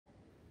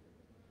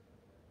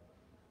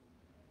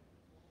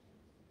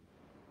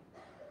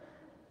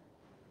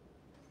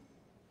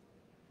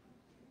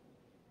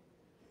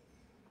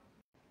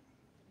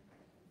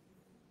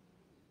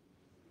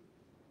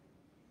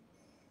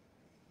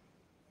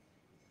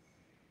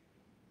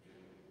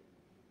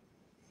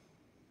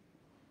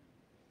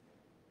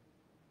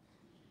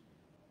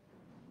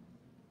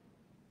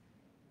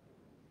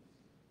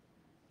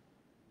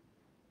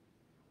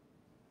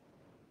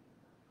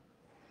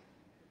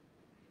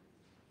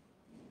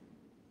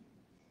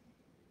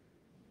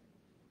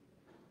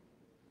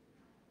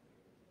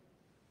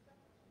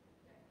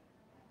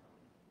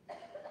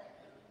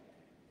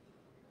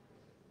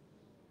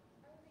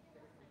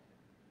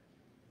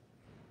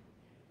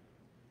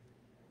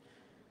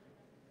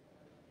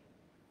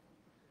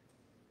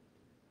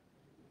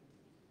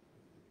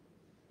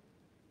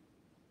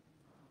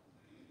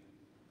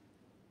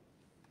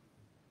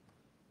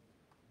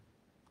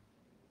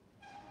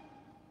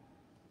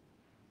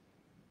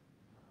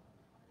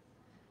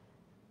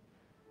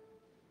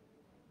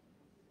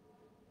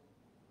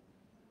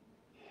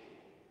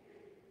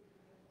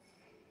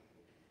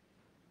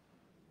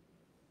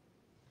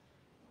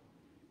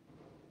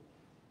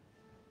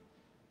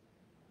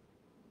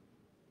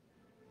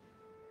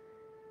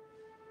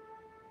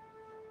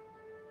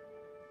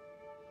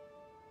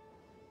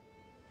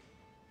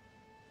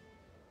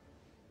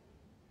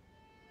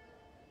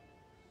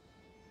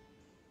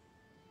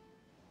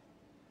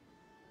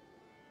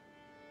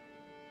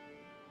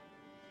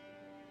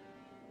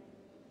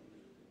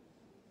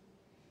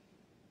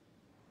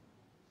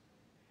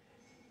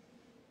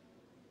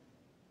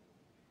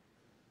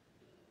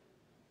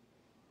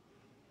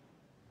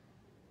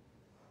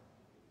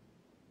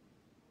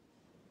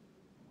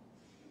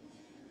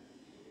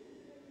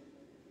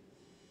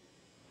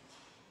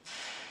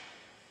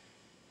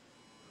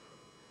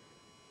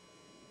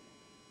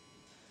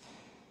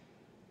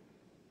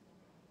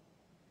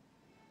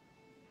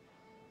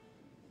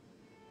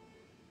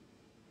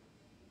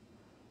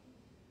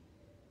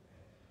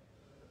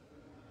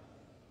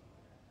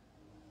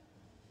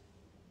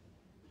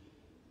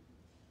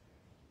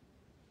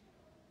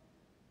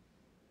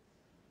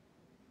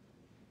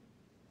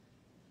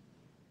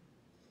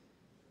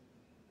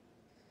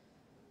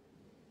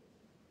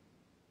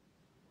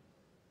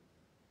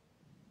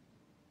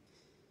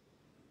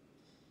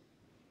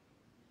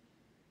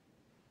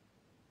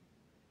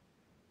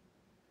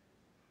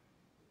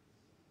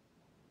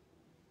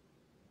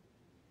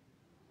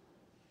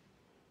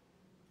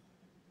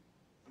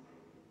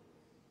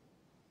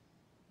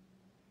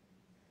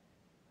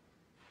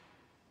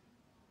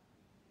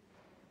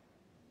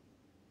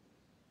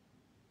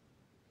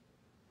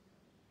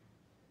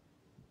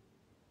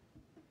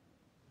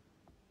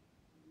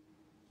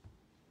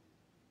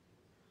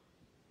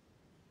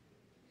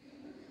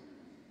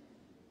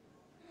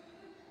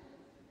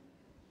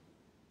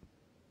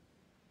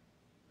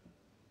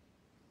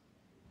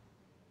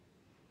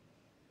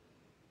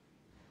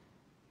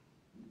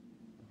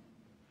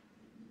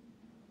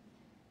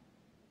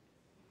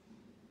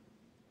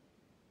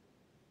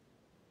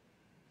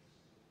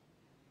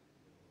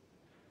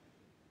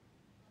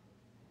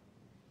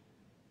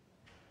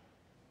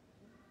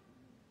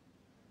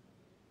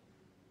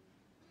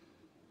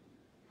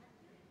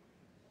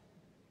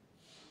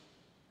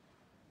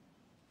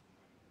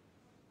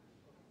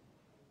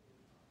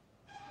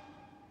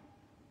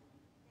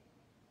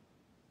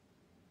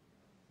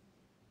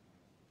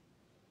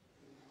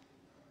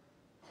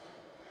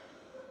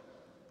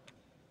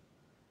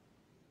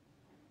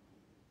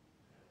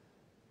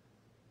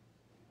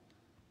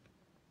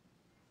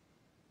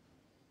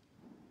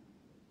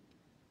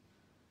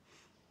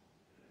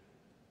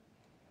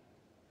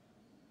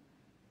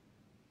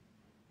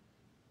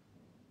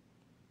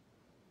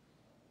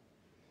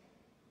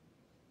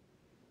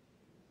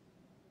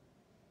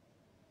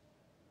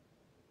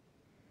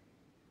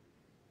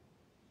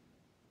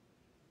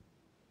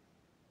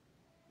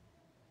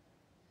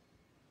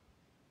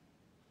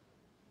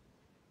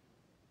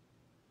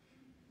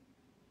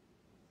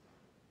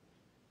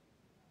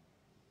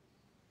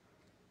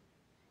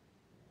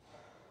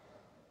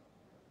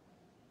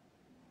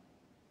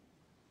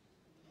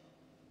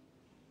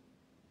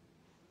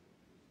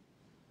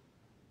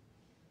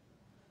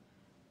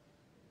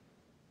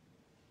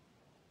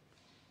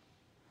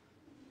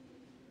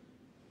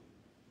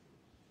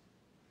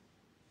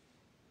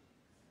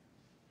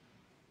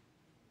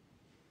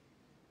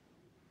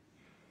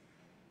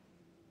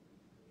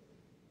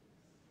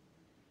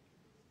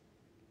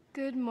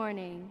Good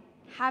morning.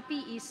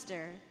 Happy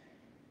Easter.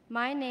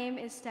 My name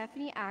is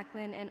Stephanie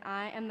Acklin and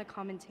I am the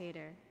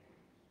commentator.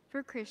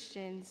 For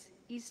Christians,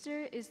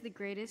 Easter is the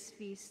greatest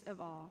feast of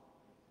all.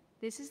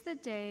 This is the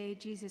day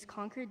Jesus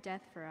conquered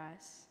death for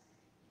us.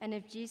 And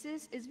if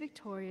Jesus is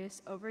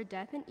victorious over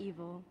death and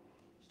evil,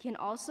 he can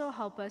also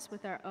help us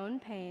with our own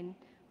pain,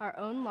 our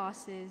own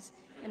losses,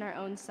 and our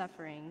own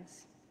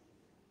sufferings.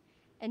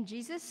 And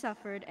Jesus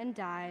suffered and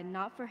died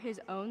not for his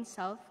own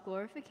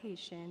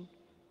self-glorification,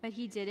 but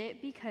he did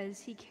it because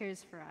he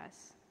cares for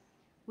us.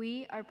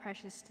 We are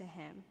precious to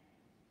him.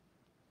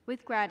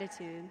 With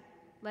gratitude,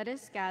 let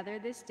us gather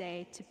this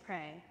day to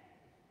pray.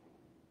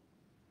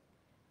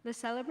 The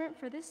celebrant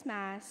for this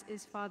Mass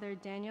is Father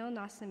Daniel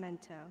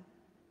Nascimento.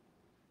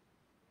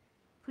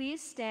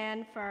 Please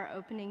stand for our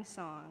opening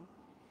song,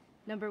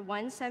 number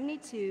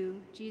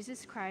 172,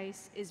 Jesus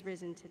Christ is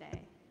risen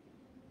today.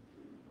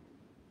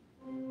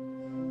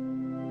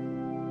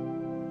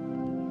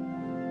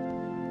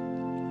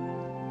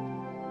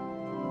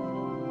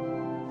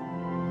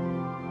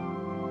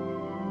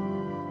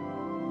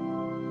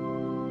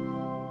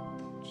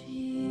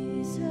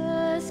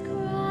 Jesus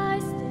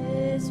Christ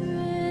is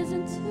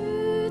risen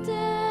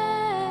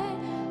today.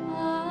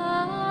 Alleluia.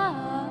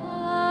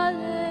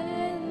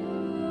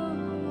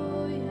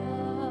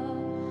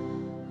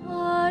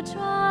 Our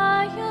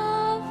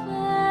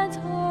triumphant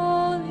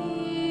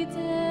holy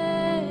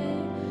day.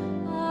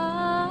 Alleluia.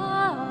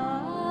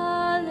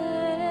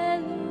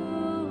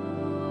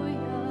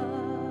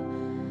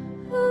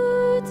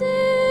 Who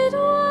did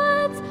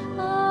once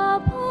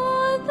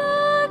upon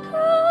the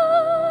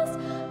cross,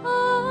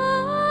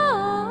 alleluia,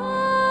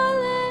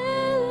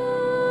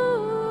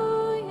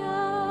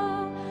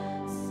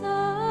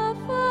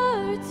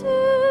 suffer to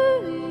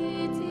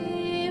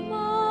redeem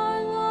our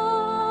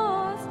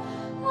loss,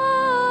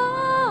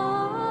 alleluia.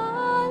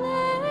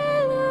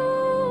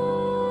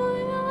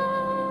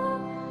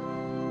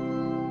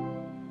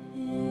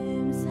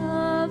 Hymns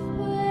of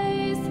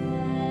praise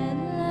then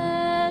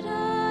let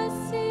us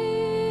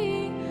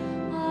sing,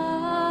 alleluia,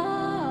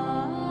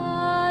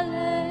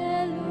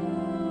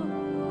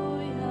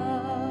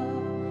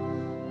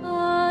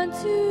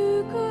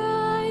 unto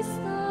Christ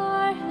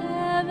our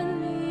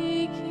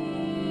heavenly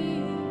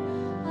King,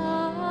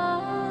 alleluia,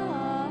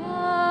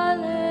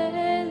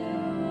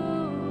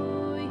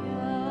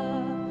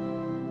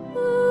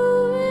 who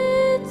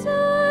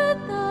endured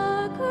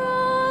the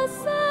cross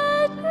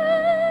and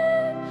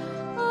grave,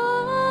 alleluia,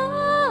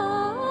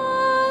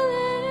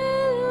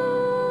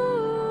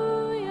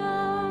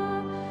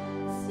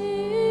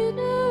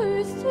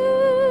 sinners to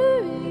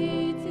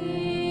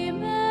redeem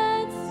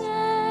and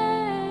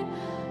save,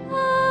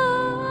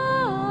 alleluia.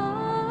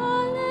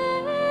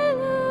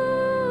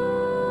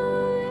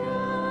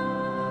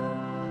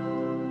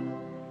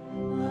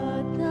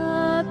 But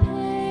the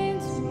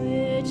pains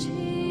which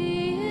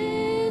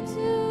he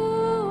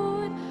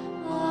endured,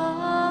 alleluia,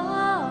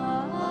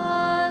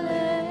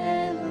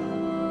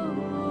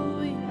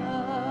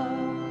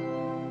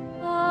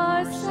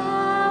 our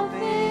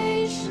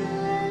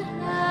salvation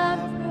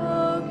have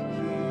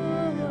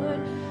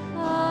procured,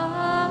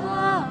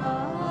 alleluia.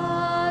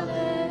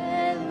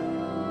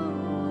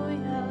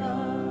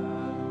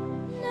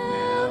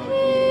 Now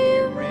he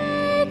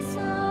reigns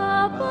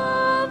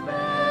above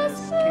as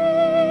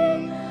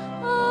King,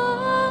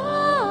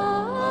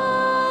 alleluia,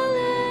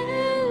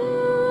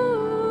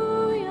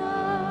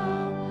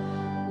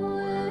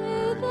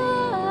 with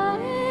the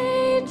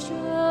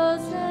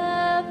angels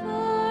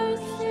ever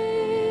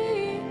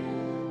sing,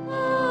 alleluia.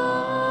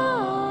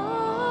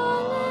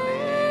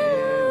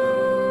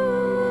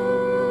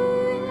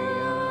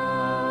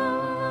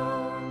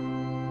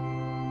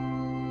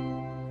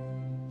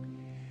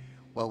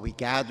 Well, we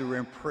gather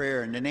in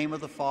prayer in the name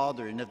of the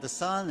Father, and of the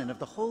Son, and of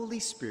the Holy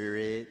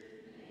Spirit.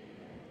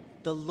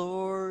 The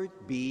Lord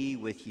be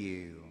with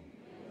you.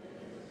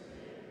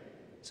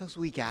 So as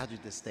we gather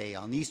this day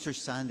on Easter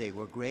Sunday,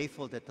 we're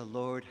grateful that the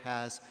Lord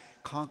has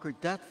conquered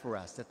death for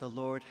us, that the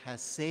Lord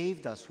has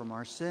saved us from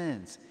our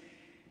sins.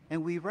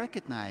 And we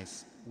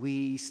recognize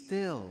we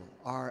still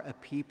are a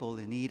people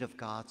in need of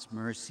God's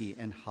mercy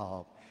and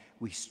help.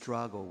 We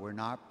struggle. We're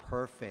not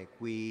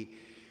perfect. We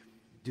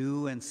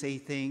do and say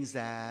things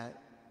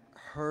that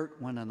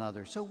hurt one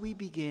another. So we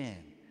begin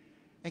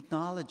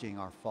acknowledging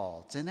our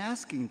faults and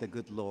asking the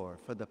good Lord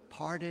for the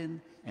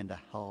pardon and the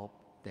help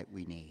that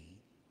we need.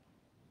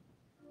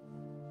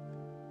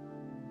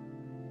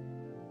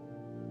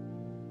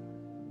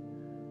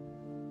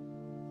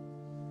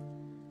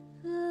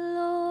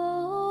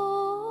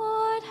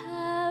 Lord,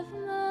 have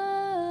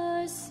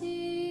mercy.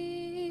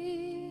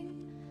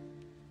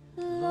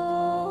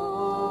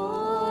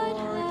 Lord,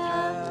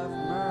 have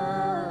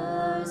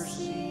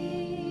mercy.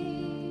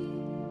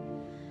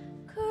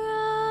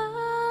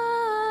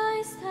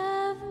 Christ,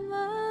 have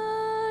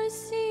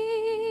mercy.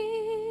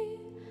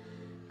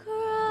 Christ,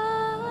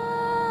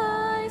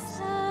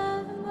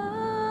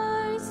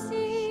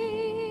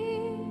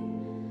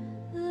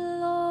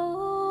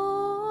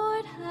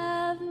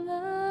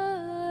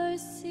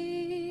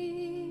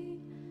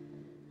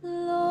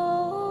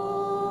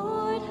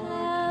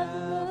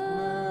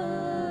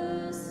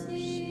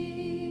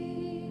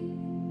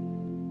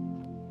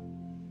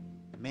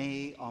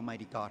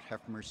 Almighty God,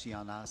 have mercy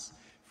on us,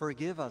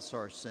 forgive us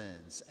our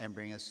sins, and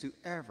bring us to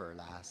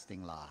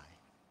everlasting life.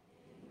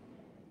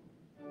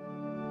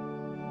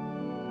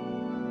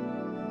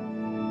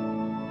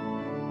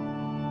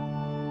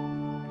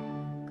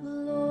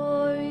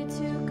 Glory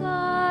to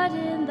God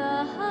in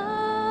the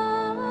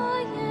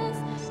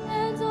highest,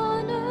 and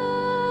on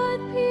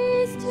earth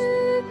peace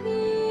to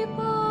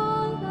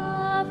people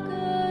of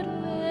good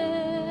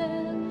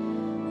will.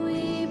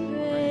 We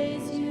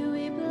praise you,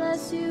 we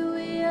bless you,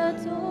 we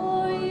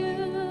adore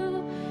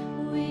you,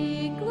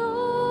 we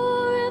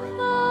glorify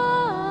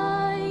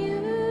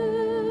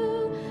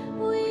you,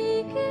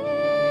 we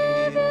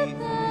give you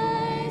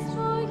thanks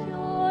for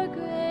your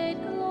great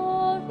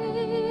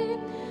glory.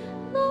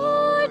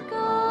 Lord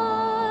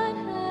God,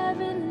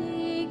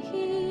 heavenly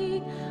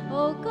King,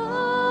 O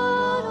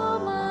God,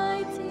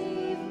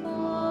 Almighty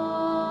Father.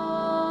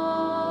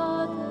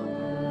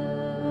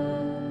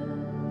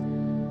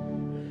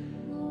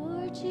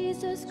 Lord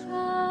Jesus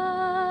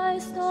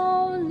Christ,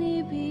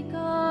 only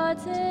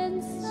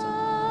begotten Son,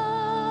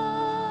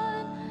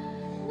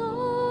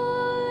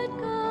 Lord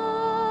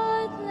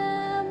God,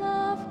 Lamb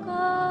of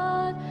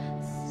God,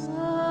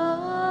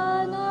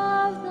 Son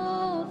of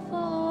the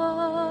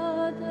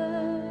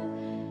Father,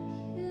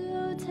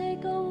 you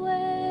take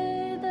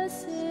away the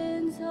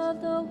sins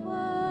of the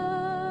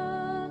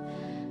world.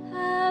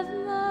 Have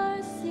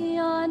mercy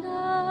on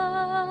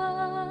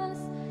us.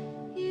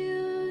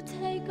 You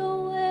take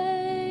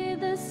away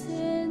the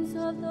sins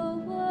of the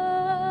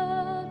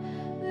world.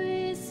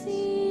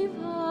 Receive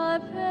our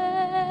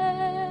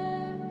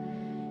prayer.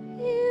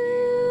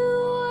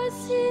 You are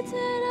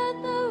seated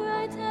at the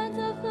right hand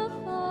of the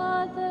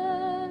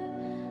Father.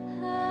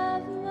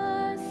 Have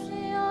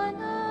mercy on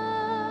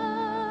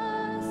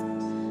us.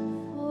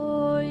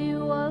 For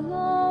you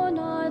alone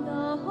are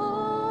the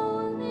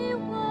Holy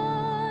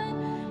One.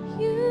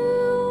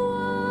 You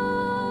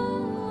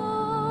alone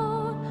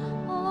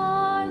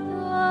are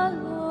the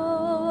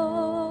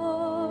Lord.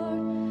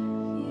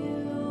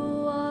 You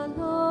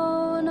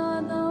alone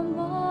are the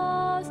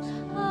Most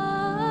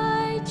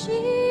High,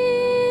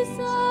 Jesus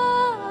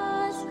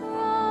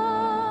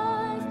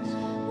Christ,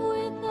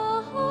 with the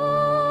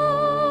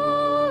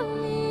Holy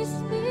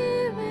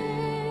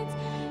Spirit,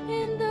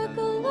 in the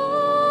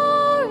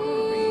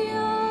glory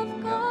of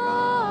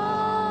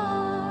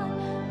God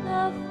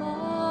the Father.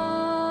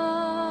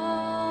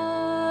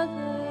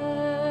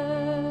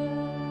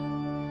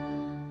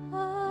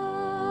 Amen.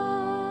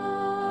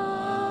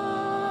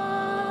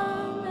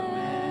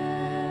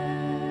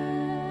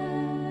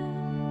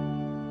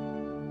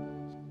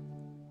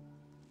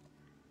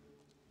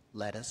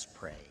 Let us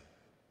pray.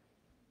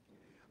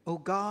 O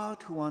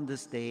God, who on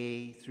this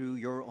day, through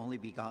your only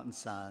begotten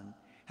Son,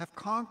 have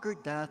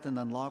conquered death and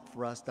unlocked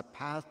for us the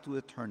path to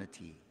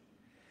eternity,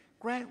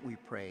 grant, we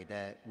pray,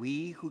 that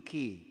we who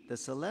keep the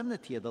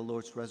solemnity of the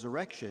Lord's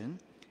resurrection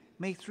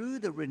may, through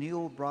the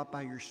renewal brought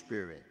by your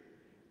Spirit,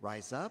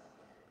 rise up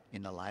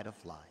in the light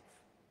of life.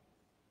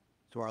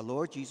 Through our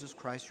Lord Jesus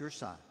Christ, your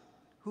Son,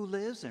 who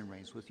lives and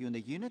reigns with you in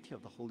the unity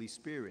of the Holy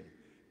Spirit,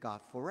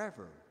 God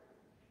forever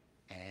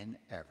and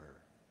ever.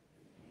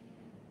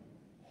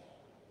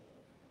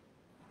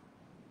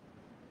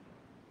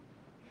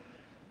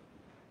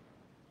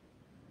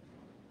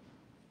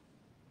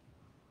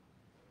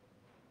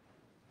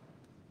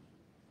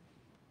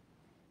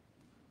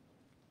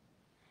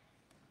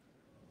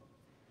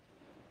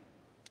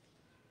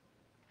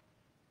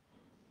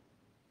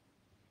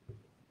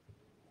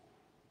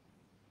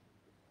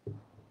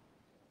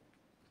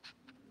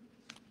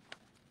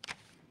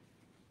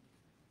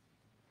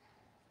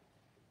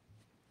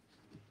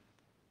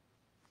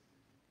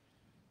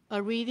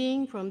 A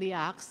reading from the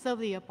Acts of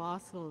the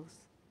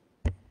Apostles.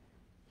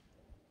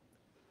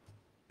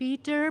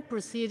 Peter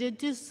proceeded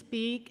to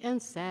speak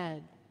and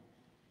said,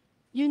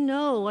 "You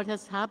know what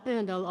has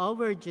happened all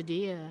over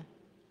Judea,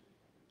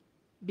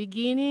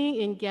 beginning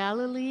in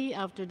Galilee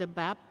after the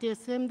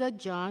baptism that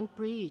John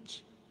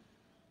preached,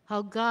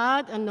 how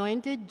God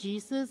anointed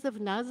Jesus of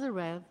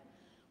Nazareth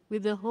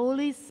with the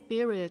Holy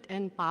Spirit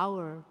and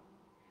power.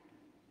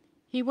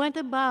 He went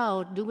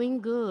about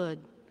doing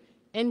good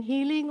and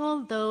healing all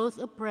those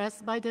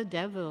oppressed by the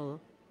devil,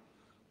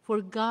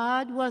 for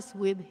God was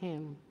with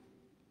him.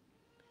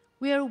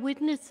 We are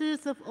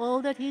witnesses of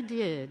all that he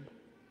did,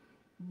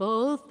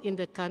 both in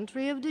the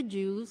country of the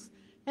Jews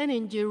and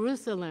in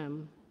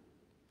Jerusalem.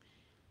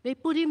 They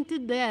put him to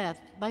death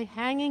by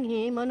hanging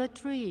him on a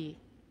tree.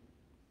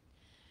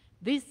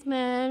 This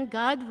man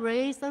God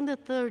raised on the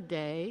third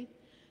day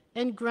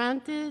and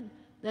granted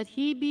that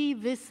he be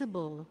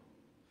visible,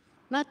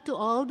 not to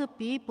all the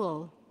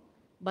people,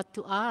 but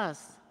to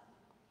us,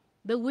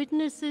 the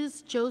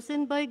witnesses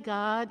chosen by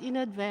God in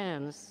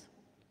advance,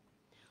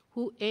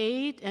 who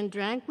ate and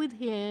drank with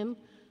him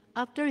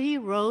after he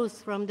rose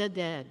from the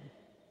dead.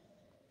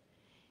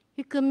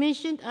 He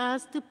commissioned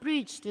us to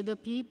preach to the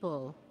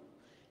people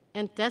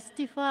and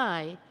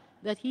testify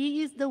that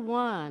he is the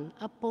one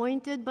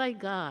appointed by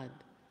God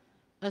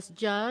as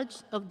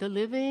judge of the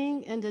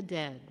living and the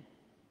dead.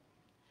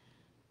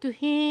 To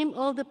him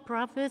all the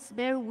prophets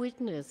bear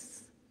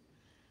witness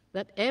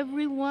that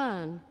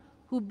everyone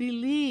who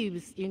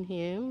believes in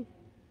him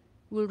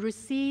will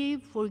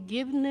receive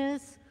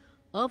forgiveness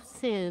of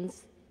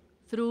sins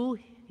through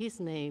his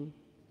name.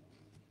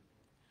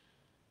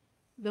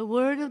 The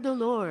word of the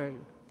Lord.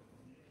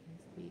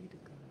 Thanks be to God.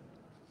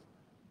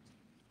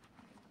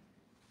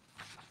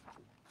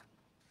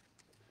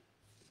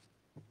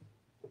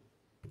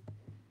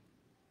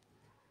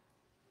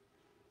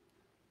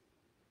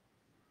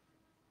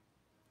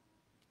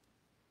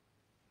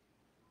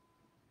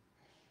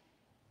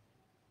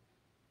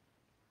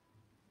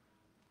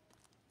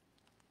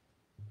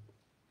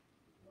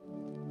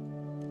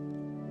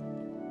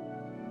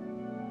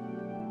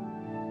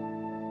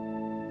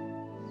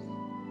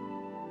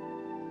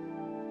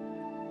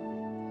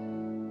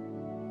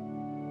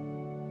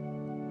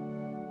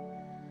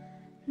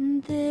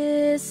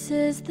 This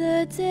is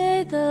the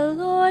day the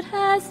Lord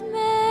has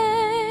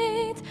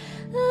made.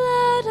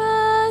 Let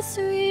us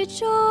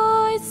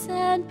rejoice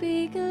and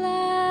be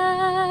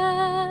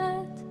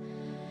glad.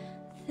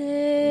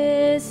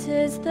 This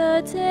is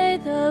the day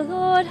the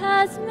Lord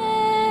has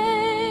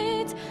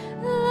made.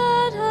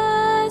 Let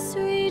us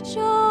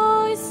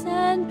rejoice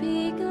and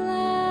be glad.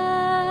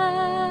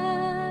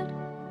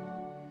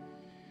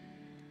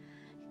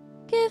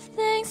 Give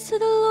thanks to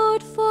the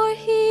Lord, for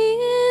he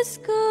is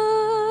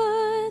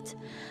good,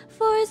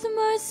 for his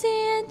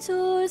mercy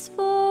endures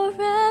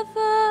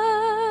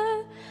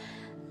forever.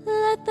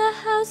 Let the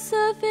house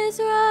of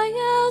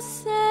Israel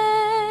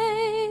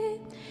say,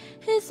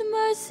 his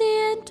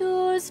mercy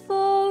endures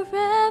forever.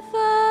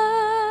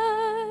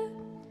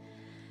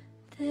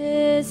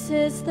 This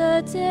is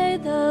the day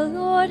the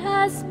Lord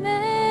has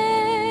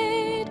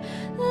made.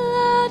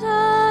 Let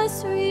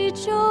us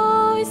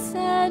rejoice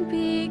and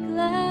be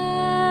glad.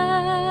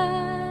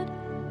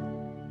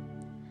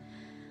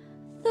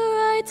 The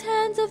right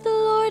hand of the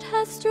Lord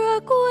has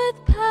struck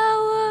with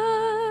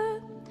power.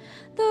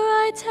 The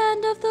right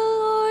hand of the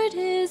Lord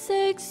is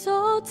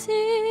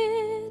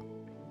exalted.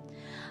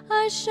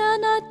 I shall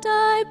not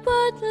die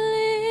but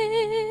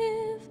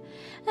live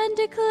and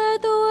declare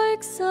the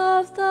works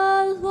of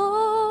the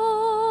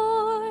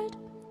Lord.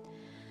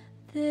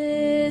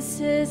 This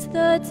is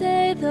the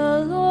day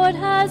the Lord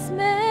has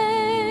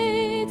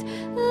made.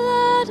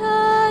 Let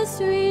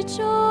us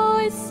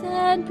rejoice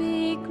and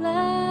be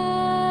glad.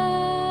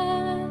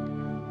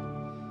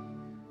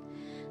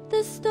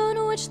 The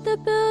stone which the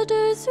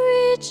builders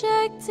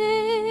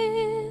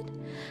rejected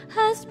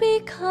has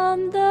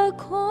become the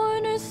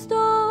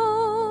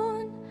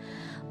cornerstone.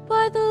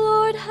 By the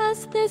Lord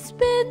has this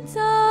been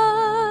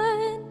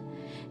done.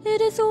 It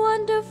is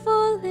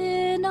wonderful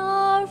in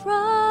our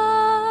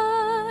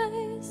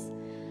eyes.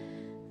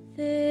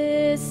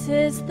 This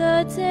is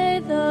the day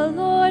the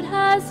Lord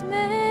has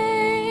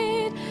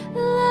made.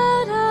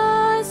 Let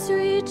us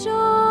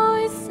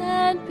rejoice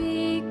and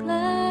be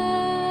glad.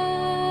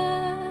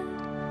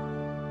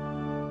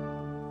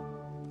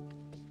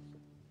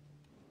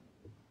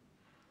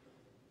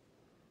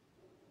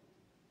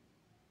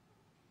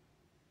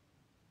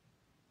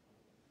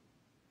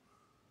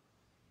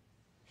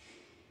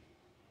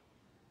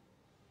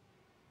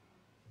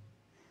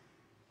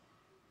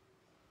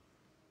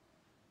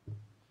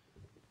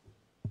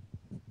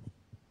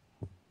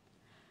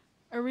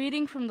 A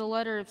reading from the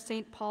letter of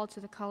St. Paul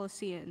to the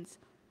Colossians.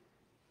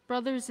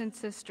 Brothers and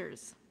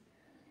sisters,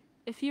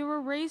 if you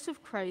were raised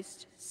with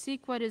Christ,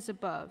 seek what is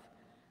above,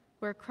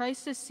 where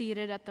Christ is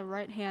seated at the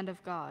right hand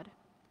of God.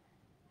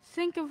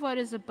 Think of what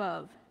is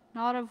above,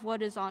 not of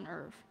what is on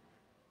earth.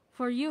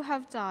 For you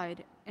have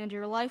died, and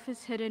your life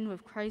is hidden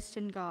with Christ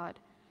in God.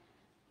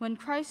 When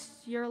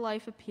Christ your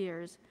life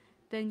appears,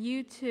 then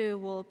you too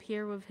will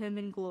appear with him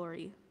in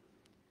glory.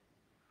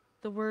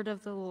 The word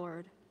of the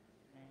Lord.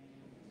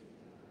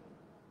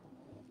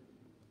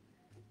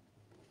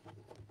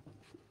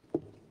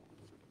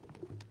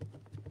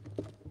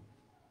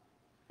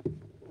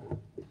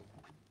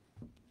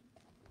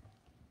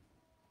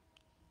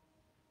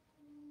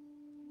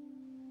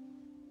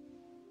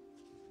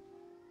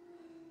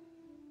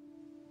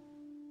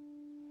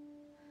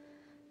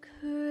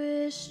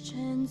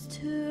 Christians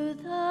to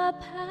the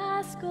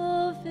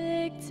Paschal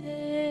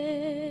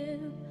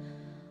victim,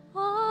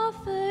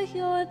 offer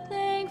your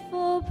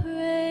thankful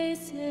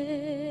praises.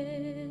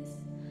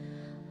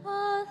 A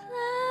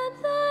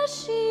lamb the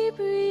sheep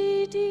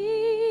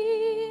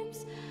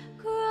redeems,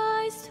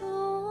 Christ who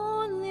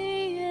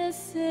only is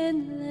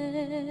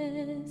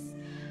sinless,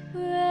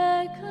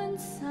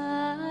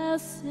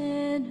 reconciles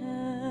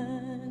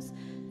sinners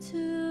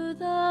to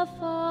the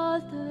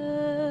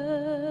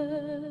Father.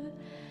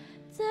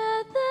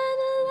 Death and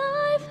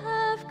life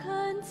have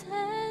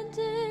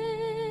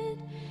contended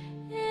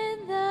in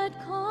that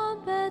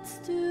combat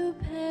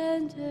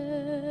stupendous.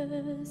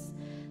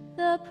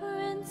 The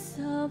Prince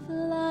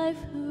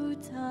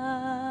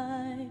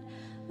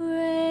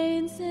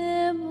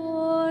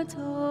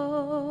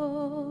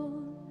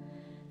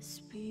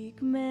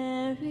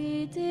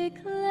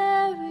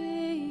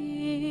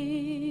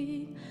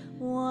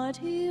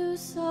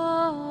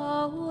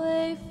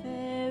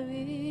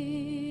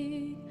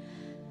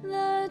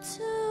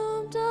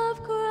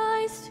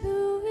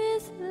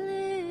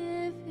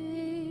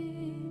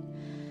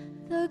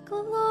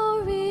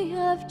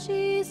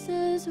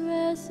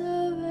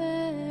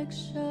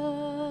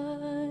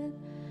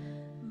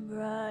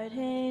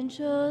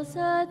angels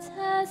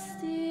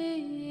attesting,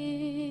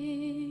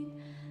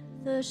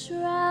 the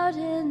shroud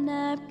and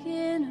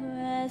napkin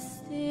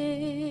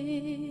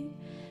resting.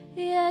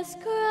 Yes,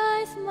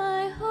 Christ,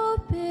 my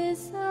hope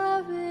is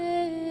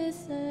arisen.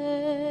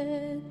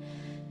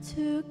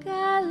 To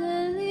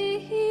Galilee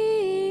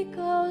he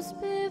goes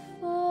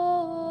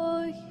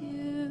before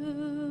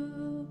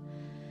you.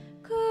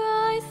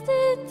 Christ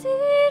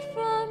indeed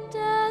from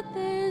death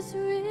is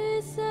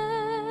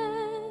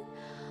risen,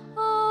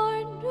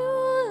 our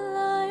new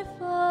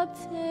life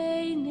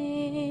obtaining.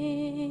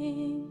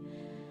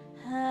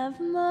 Have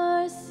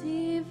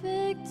mercy,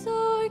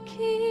 Victor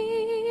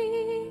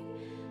King,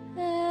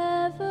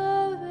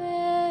 ever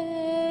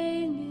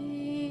reigning.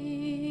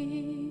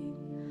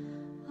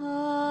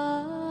 Amen.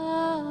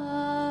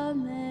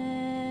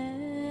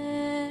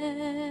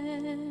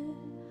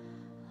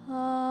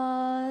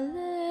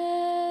 Hallelujah.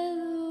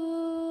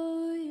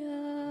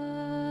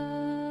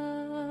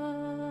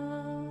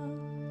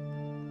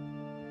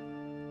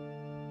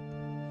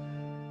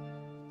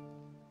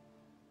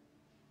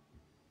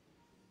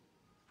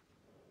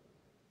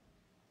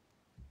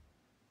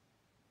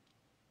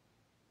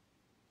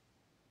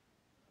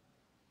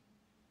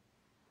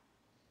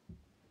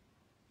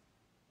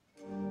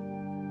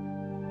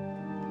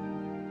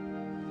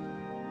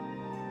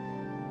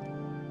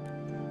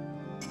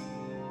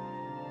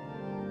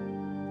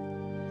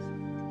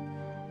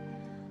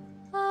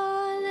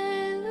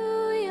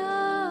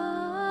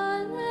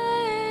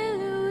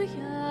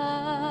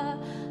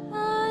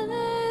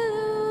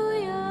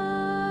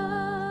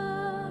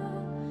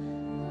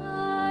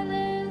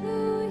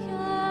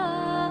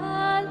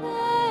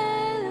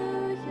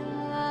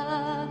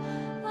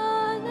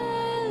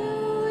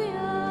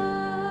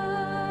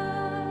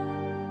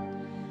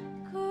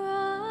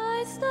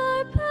 Christ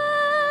our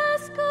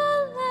Paschal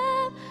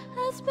Lamb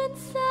has been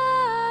sacrificed.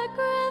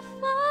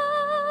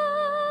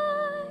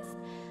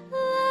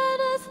 Let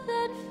us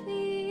then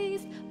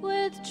feast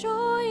with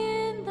joy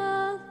in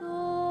the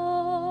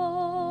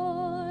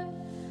Lord.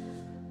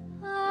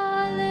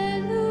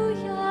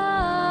 Alleluia,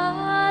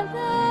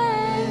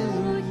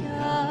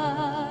 alleluia,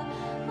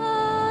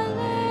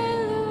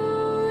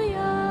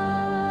 alleluia.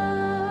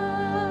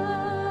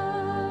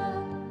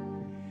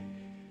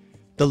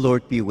 The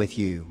Lord be with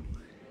you.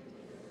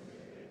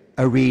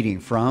 A reading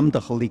from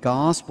the Holy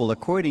Gospel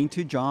according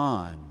to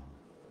John.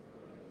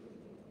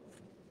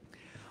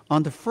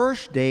 On the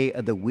first day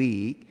of the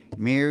week,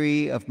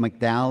 Mary of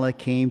Magdala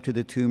came to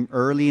the tomb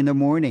early in the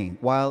morning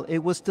while it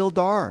was still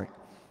dark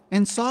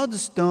and saw the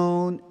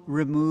stone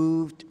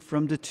removed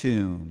from the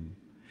tomb.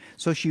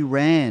 So she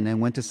ran and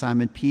went to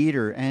Simon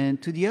Peter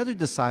and to the other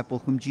disciple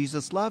whom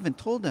Jesus loved and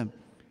told them,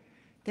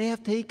 "They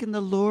have taken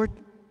the Lord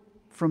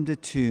from the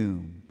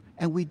tomb,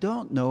 and we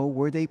don't know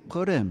where they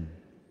put him."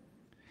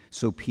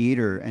 So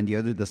Peter and the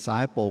other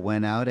disciple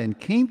went out and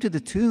came to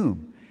the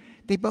tomb.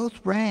 They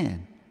both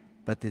ran,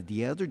 but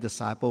the other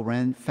disciple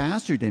ran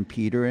faster than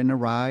Peter and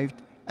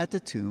arrived at the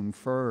tomb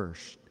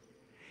first.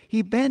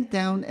 He bent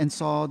down and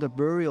saw the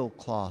burial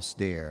cloths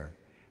there,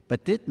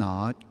 but did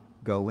not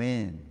go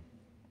in.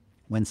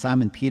 When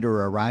Simon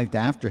Peter arrived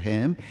after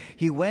him,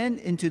 he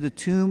went into the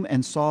tomb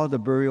and saw the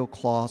burial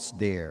cloths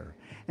there,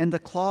 and the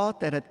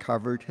cloth that had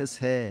covered his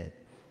head,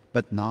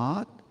 but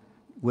not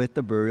with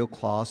the burial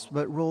cloths,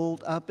 but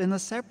rolled up in a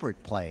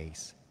separate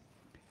place.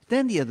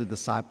 Then the other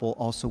disciple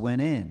also went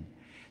in,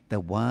 the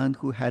one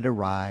who had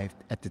arrived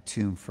at the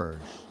tomb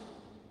first.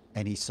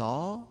 And he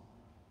saw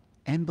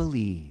and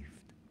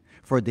believed,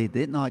 for they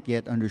did not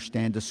yet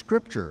understand the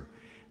scripture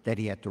that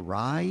he had to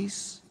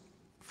rise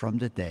from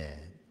the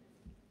dead.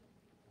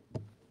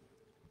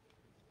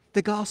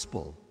 The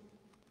Gospel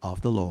of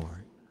the Lord.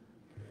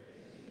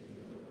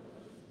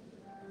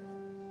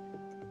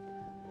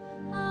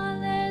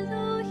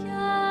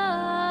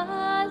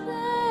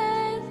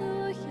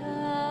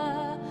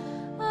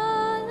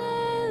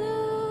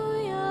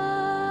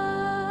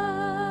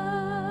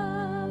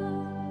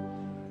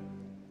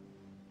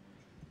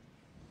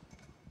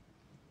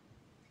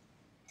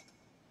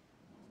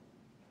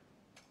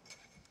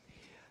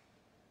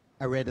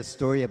 I read a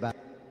story about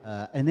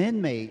an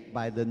inmate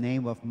by the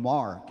name of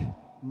Mark.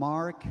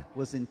 Mark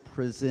was in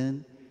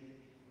prison,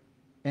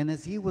 and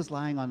as he was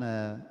lying on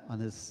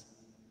his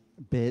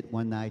bed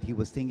one night, he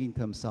was thinking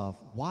to himself,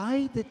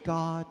 "Why did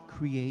God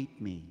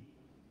create me?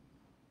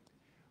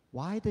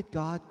 Why did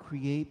God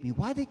create me?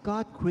 Why did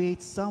God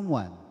create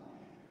someone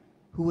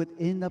who would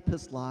end up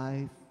his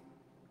life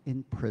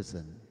in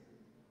prison?"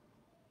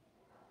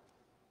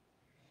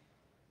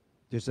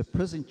 There's a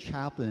prison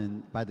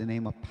chaplain by the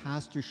name of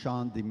Pastor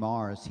Sean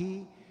DeMars.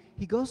 He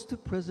goes to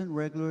prison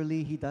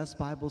regularly. He does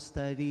Bible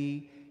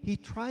study. He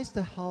tries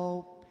to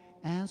help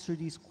answer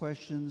these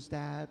questions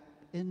that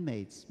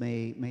inmates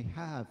may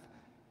have.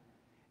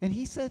 And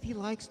he said he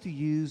likes to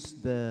use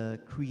the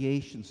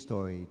creation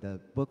story,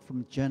 the book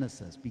from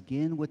Genesis,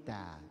 begin with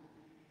that,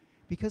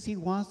 because he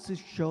wants to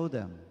show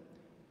them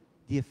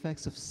the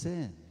effects of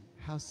sin,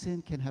 how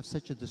sin can have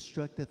such a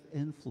destructive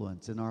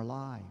influence in our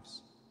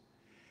lives.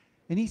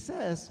 And he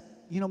says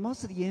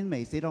most of the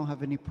inmates, they don't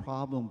have any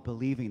problem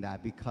believing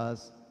that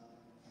because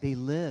they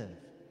live.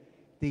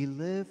 They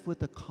live with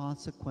the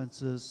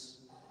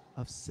consequences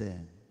of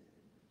sin.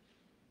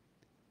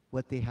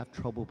 What they have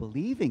trouble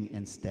believing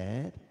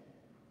instead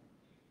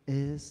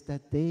is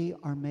that they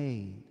are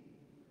made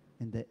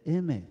in the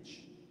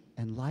image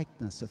and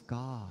likeness of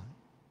God,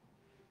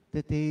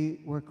 that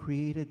they were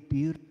created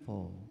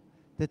beautiful,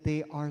 that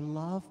they are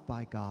loved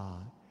by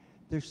God.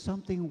 There's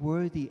something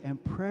worthy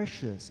and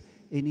precious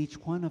in each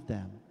one of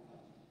them.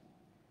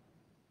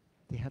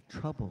 They have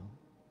trouble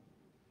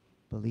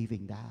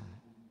believing that.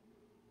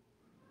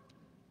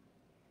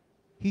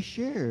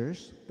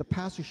 The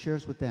pastor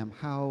shares with them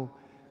how,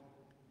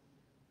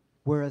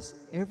 whereas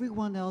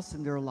everyone else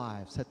in their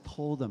lives had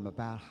told them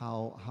about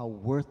how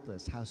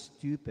worthless, how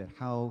stupid,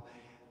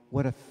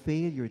 what a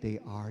failure they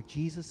are,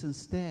 Jesus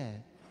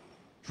instead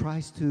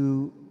tries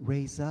to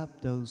raise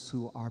up those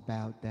who are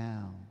bowed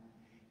down.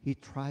 He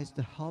tries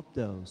to help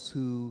those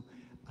who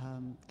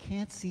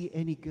can't see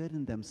any good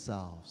in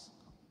themselves.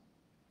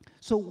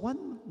 So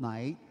one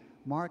night,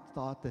 Mark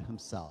thought to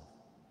himself,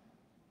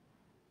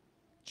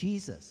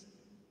 Jesus,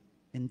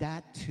 in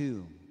that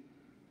tomb,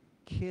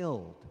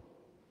 killed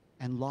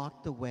and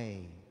locked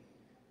away,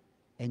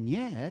 and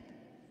yet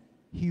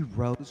he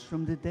rose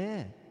from the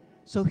dead.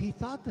 So he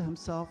thought to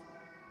himself,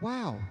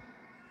 wow,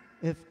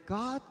 if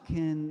God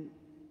can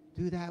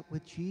do that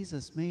with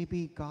Jesus,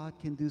 maybe God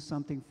can do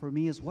something for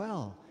me as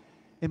well.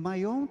 In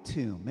my own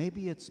tomb,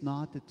 maybe it's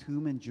not the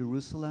tomb in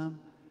Jerusalem,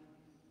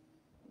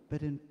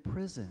 but in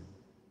prison,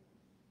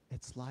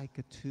 it's like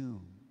a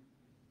tomb.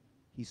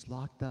 He's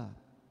locked up.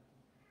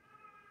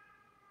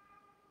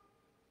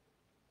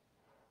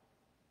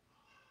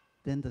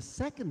 Then the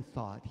second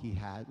thought he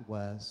had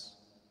was,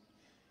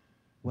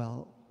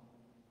 well,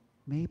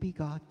 maybe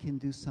God can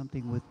do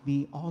something with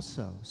me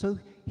also. So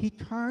he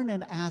turned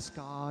and asked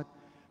God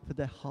for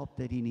the help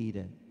that he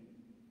needed.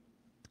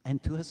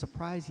 And to his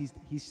surprise,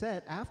 he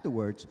said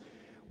afterwards,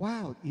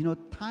 wow,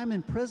 time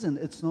in prison,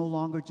 it's no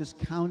longer just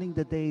counting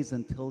the days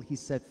until he's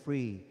set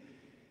free.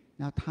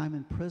 Now, time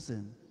in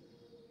prison,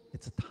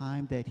 it's a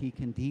time that he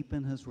can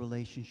deepen his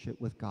relationship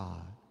with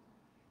God,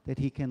 that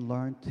he can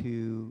learn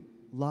to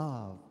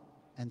love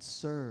and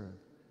serve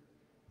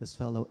his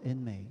fellow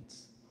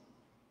inmates.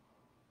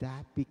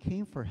 That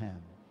became for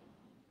him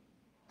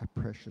a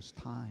precious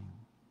time.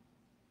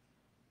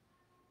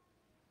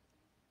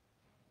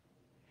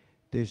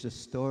 There's a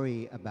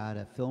story about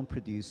a film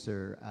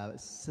producer,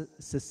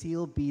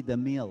 Cecil B.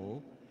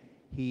 DeMille.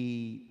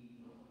 He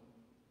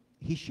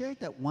shared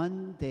that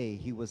one day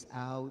he was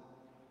out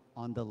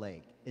on the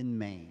lake in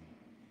Maine.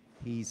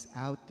 He's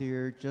out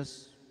there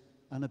just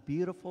on a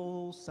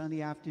beautiful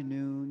sunny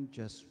afternoon,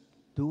 just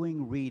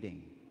doing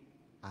reading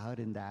out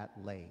in that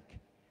lake.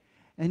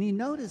 And he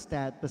noticed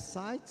that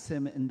besides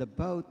him in the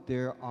boat,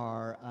 there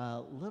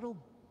are little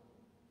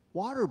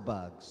water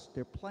bugs.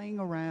 They're playing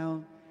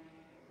around,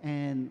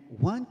 and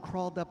one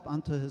crawled up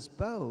onto his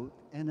boat,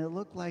 and it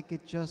looked like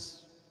it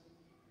just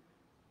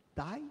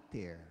died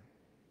there.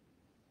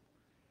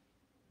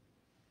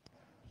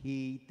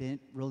 He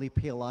didn't really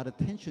pay a lot of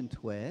attention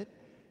to it.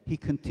 He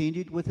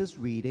continued with his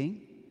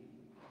reading,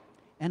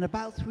 and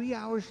about 3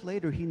 hours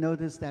later, he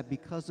noticed that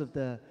because of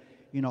the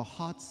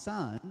hot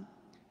sun,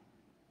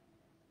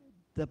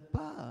 the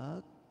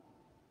bug,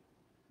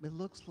 it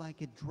looks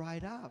like it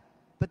dried up.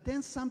 But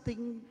then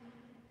something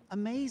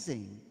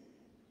amazing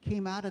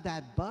came out of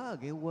that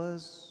bug. It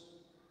was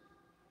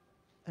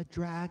a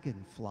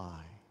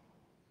dragonfly.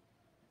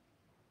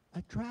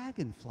 A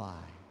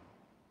dragonfly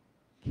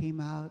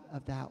came out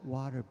of that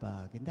water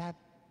bug. And that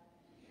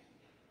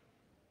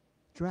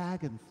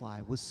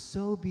dragonfly was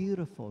so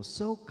beautiful,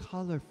 so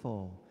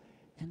colorful,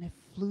 and it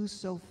flew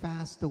so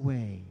fast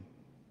away.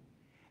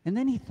 And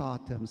then he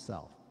thought to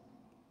himself,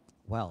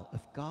 well,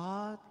 if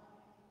God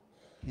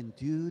can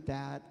do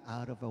that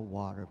out of a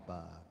water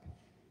bug,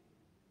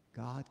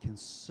 God can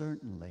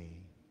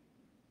certainly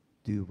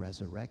do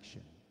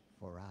resurrection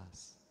for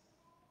us.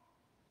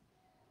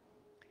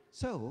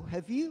 So,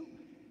 have you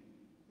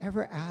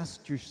ever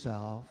asked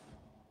yourself,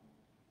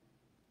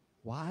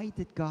 why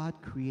did God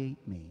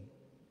create me?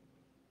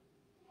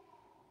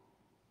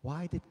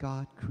 Why did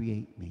God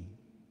create me?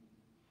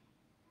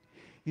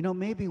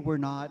 Maybe we're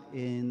not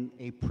in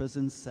a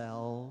prison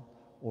cell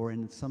or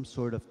in some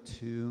sort of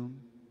tomb,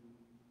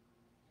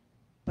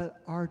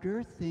 but are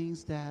there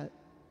things that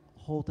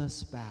hold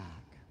us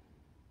back,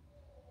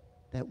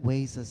 that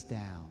weighs us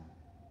down?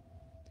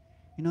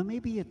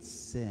 Maybe it's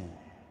sin,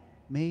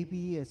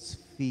 maybe it's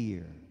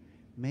fear,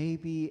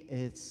 maybe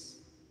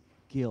it's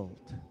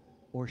guilt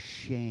or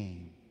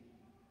shame.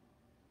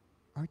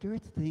 Are there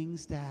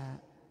things that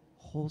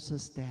holds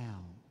us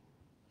down?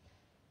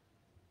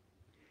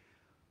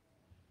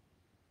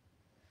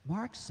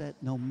 Mark said,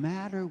 no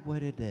matter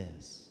what it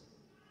is,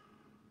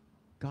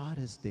 God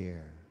is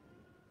there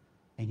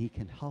and he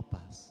can help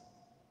us,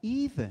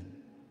 even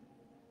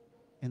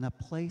in a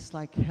place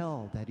like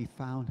hell that he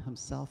found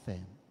himself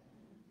in.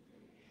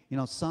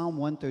 Psalm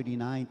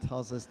 139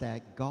 tells us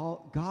that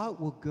God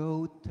will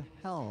go to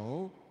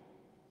hell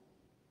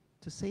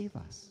to save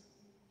us.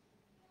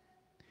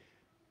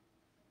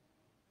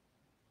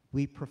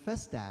 We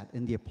profess that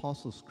in the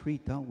Apostles'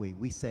 Creed, don't we?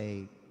 We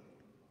say,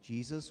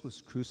 Jesus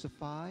was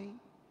crucified,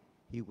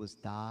 he was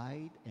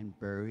died and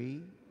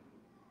buried,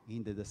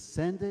 and he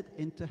descended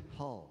into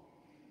hell.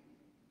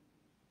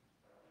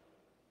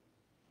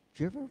 Did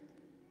you ever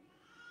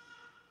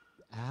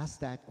ask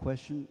that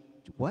question?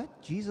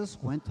 What? Jesus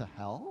went to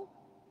hell?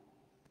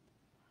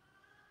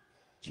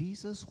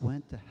 Jesus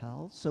went to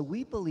hell? So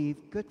we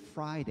believe Good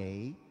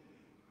Friday,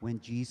 when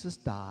Jesus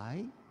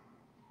died,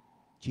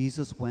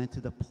 Jesus went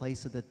to the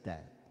place of the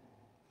dead,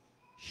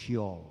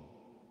 Sheol,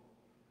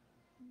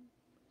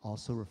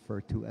 also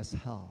referred to as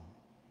hell.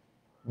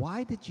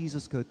 Why did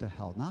Jesus go to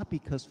hell? Not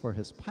because for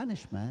his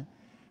punishment,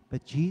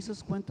 but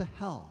Jesus went to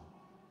hell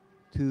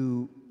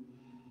to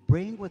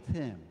bring with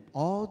him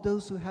all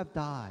those who have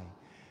died,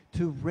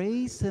 to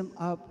raise them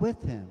up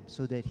with him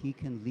so that he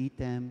can lead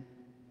them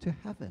to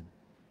heaven.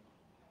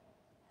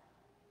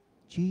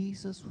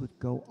 Jesus would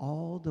go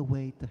all the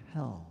way to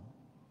hell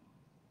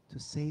to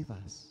save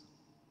us.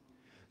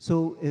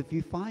 So if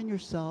you find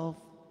yourself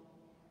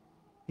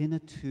in a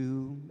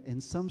tomb, in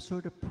some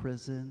sort of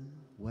prison,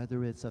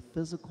 whether it's a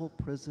physical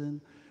prison,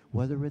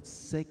 whether it's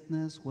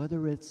sickness,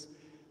 whether it's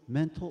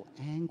mental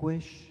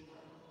anguish,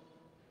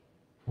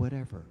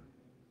 whatever,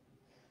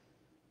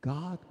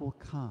 God will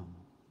come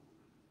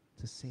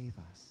to save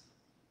us,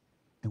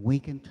 and we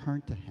can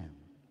turn to him.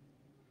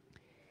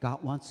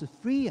 God wants to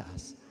free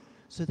us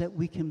so that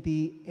we can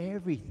be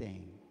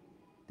everything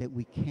that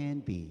we can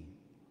be.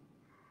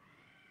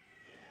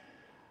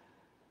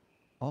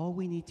 All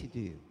we need to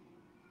do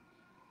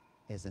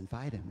is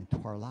invite him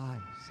into our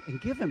lives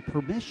and give him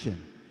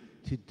permission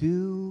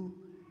to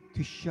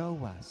show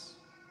us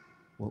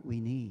what we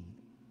need.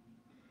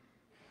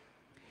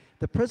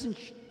 The prison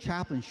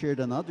chaplain shared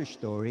another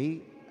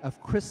story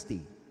of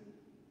Christy.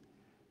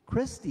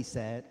 Christy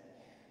said,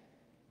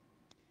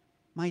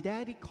 "My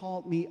daddy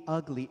called me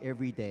ugly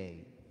every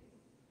day.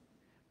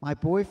 My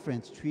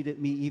boyfriends treated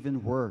me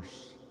even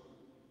worse.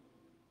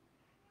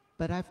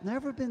 But I've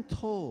never been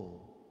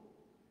told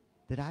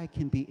that I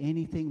can be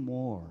anything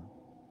more."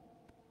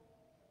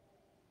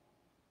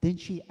 Then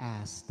she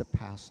asked the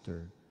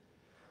pastor,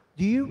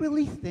 "Do you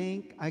really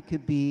think I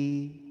could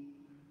be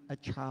a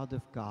child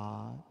of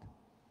God?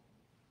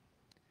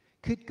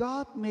 Could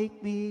God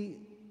make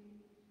me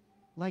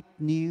like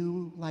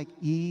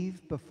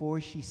Eve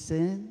before she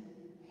sinned?"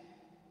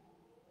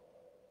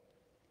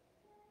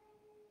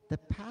 The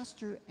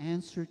pastor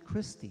answered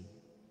Christy,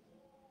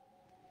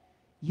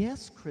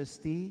 "Yes,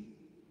 Christy,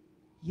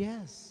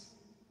 yes.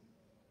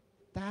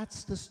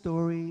 That's the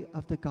story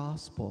of the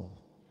gospel.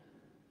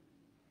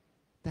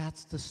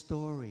 That's the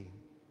story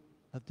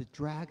of the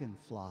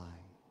dragonfly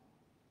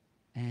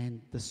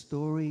and the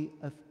story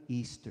of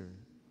Easter.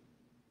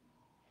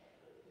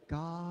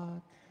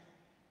 God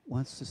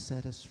wants to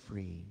set us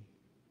free.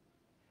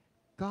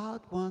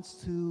 God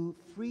wants to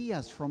free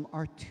us from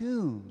our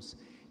tombs,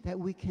 that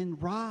we can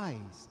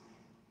rise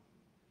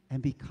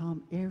and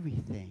become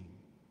everything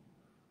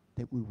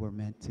that we were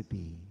meant to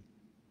be.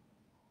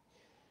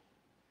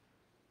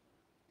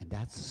 And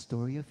that's the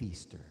story of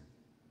Easter.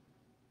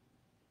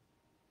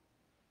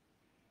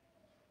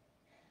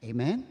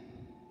 Amen?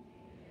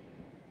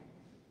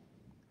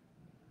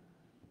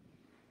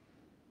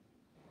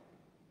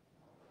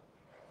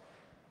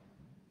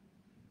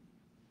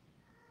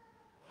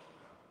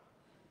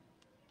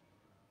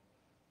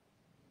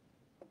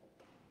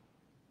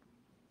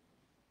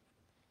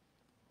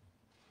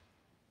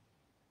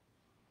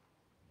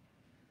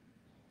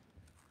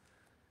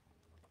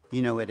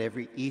 You know, at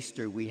every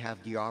Easter, we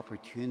have the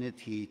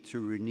opportunity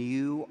to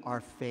renew our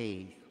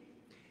faith.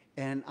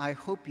 And I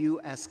hope you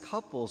as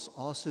couples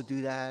also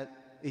do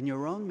that in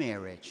your own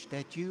marriage,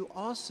 that you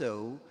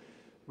also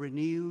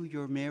renew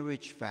your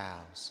marriage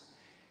vows.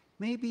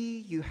 Maybe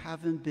you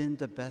haven't been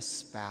the best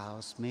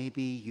spouse.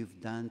 Maybe you've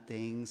done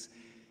things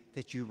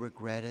that you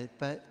regretted.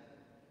 But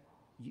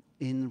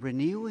in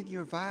renewing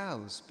your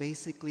vows,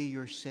 basically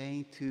you're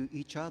saying to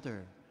each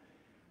other,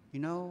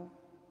 you know,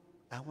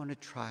 I want to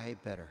try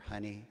better,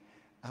 honey.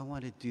 I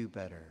want to do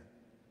better.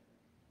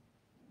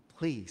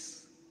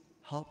 Please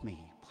help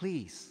me.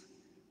 Please,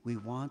 we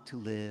want to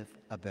live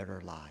a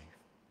better life.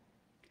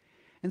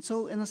 And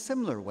so in a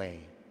similar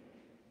way,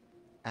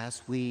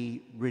 as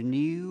we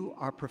renew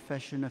our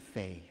profession of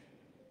faith,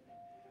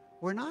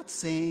 we're not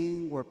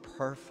saying we're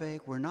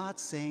perfect. We're not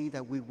saying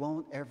that we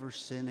won't ever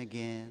sin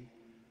again.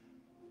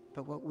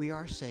 But what we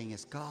are saying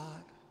is,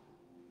 God,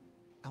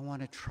 I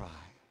want to try.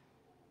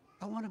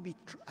 I want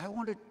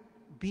to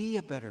be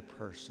a better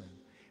person.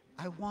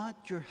 I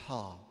want your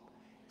help.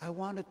 I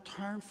want to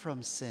turn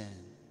from sin.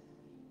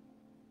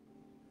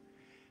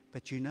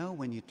 But you know,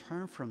 when you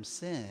turn from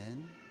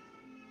sin,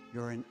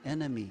 you're an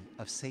enemy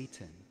of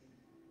Satan.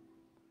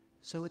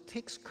 So it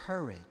takes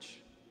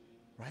courage,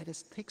 right?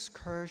 It takes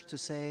courage to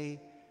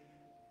say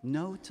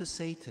no to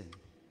Satan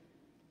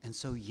and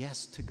so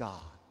yes to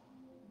God.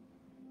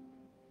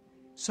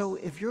 So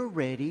if you're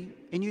ready,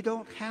 and you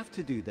don't have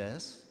to do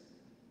this,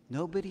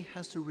 nobody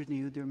has to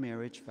renew their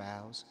marriage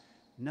vows,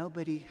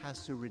 Nobody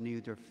has to renew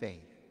their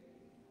faith.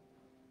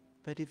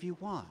 But if you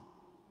want,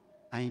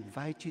 I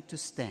invite you to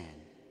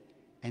stand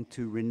and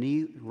to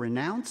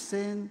renounce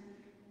sin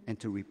and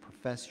to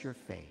reprofess your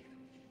faith.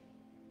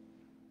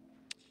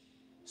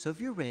 So if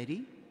you're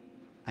ready,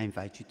 I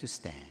invite you to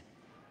stand.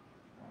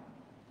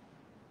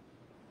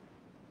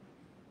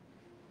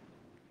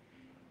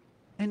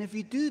 And if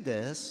you do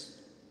this,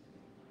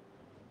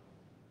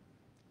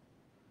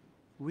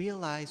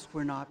 realize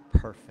we're not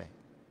perfect,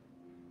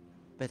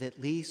 but at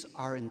least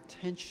our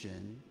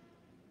intention,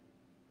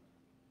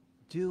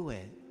 do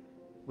it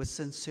with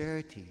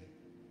sincerity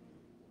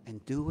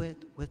and do it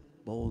with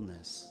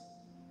boldness.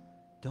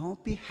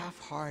 Don't be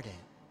half-hearted.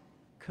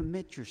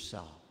 Commit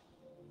yourself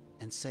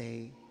and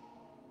say,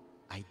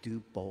 I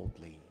do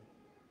boldly.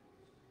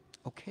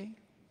 Okay?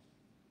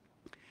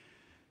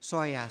 So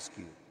I ask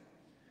you,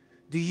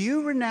 do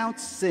you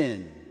renounce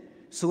sin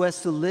so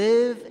as to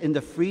live in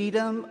the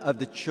freedom of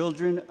the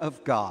children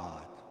of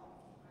God?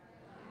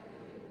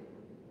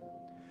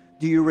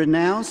 Do you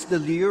renounce the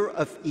lure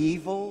of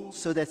evil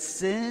so that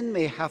sin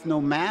may have no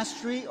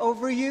mastery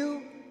over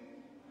you?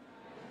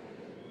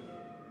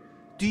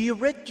 Do you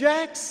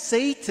reject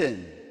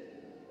Satan,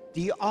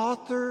 the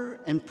author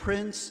and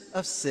prince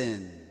of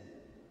sin?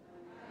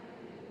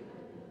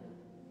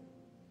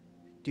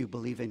 Do you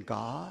believe in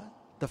God,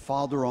 the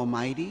Father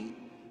Almighty,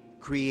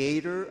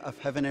 creator of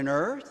heaven and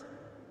earth?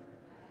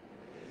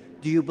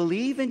 Do you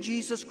believe in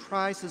Jesus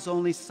Christ, his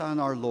only Son,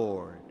 our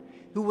Lord,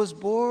 who was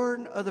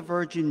born of the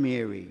Virgin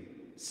Mary,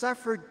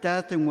 suffered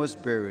death and was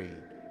buried,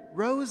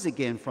 rose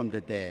again from the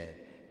dead,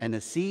 and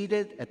is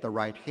seated at the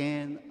right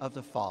hand of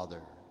the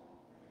Father?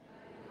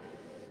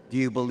 Do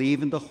you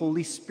believe in the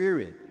Holy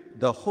Spirit,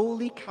 the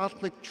Holy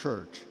Catholic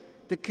Church,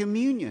 the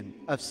communion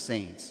of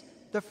saints,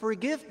 the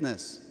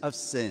forgiveness of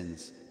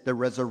sins, the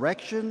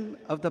resurrection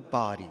of the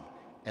body,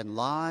 and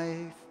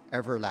life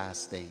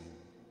everlasting?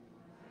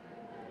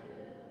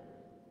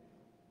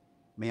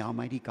 May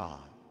Almighty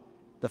God,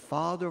 the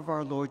Father of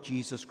our Lord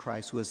Jesus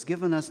Christ, who has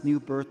given us new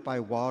birth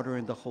by water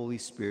and the Holy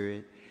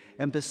Spirit,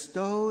 and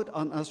bestowed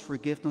on us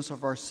forgiveness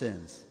of our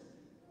sins,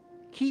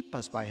 keep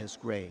us by his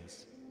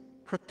grace,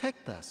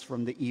 protect us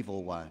from the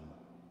evil one,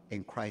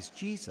 in Christ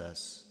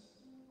Jesus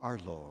our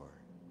Lord.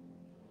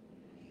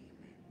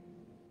 Amen.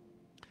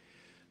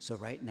 So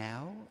right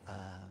now,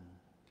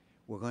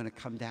 we're going to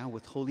come down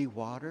with holy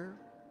water,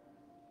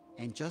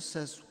 and just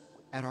as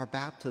at our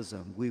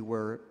baptism, we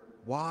were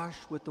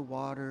washed with the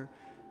water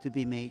to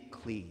be made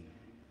clean.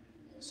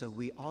 So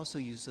we also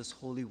use this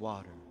holy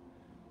water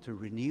to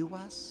renew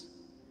us,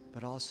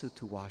 but also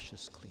to wash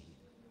us clean.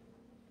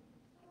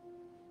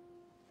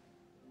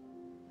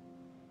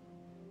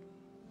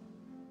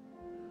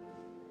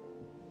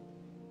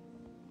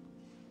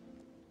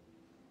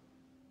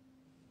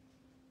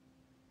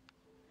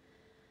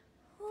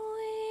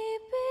 We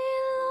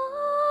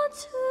belong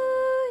to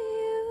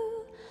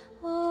you,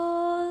 O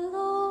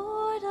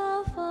Lord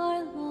of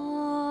our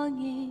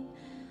longing.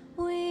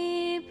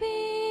 We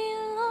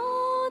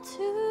belong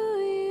to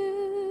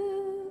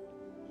you.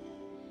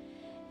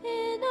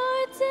 In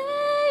our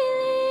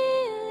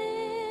daily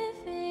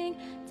living,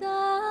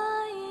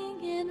 dying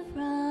and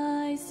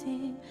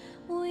rising,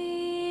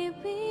 we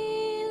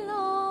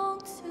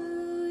belong to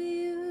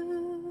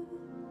you.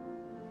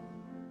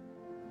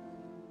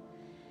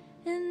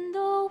 In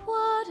the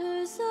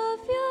waters of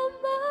your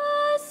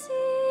mercy,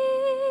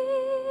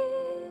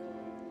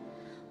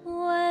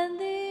 when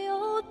the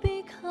old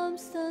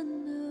becomes the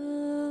new,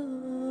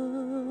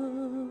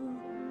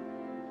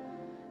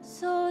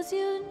 souls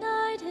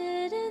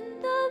united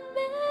in the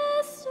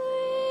mystery,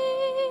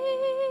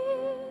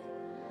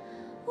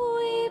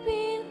 we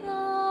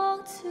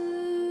belong to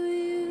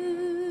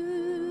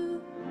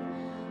you.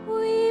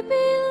 We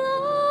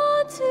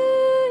belong to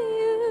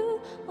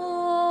you, O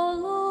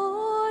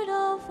Lord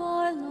of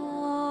our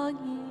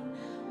longing.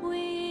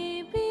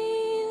 We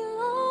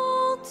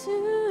belong to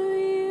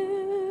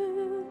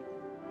you.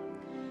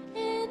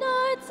 In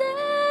our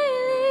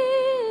daily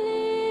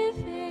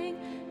living,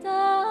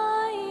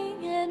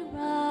 dying and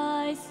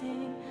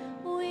rising,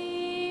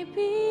 we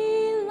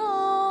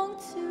belong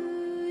to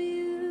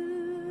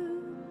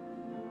you.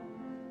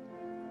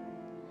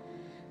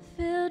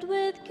 Filled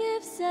with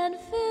gifts and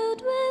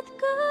filled with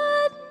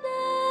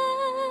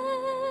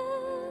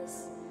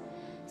goodness,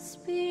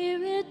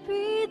 Spirit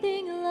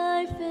breathing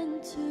life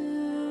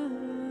into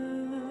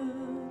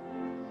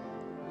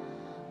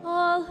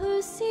all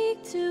who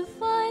seek to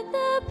find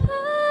their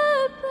purpose.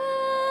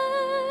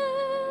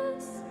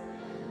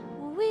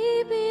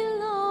 We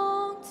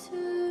belong to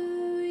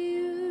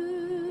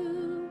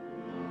you.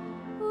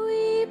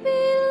 We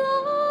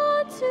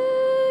belong to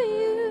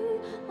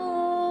you, O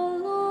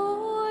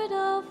Lord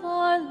of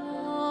our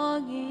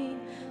longing.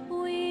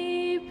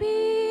 We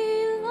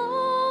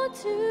belong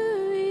to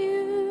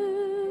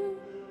you.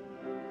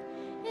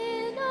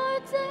 In our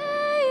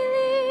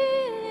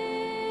daily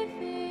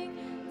living,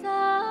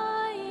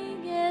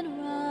 dying and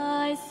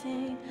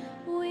rising,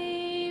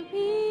 we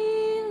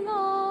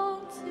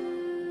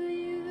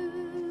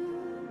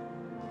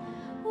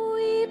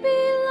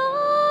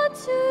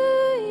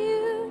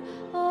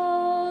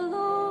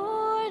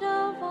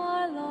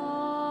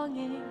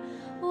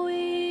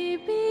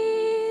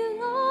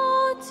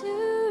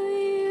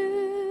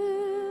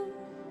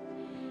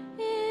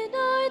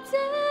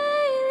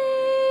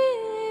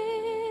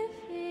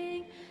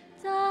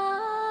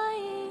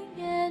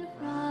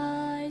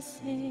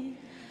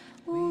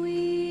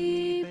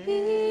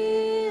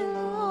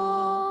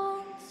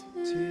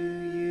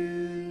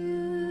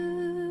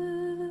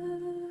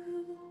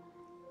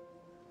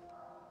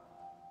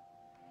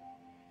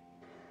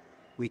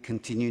We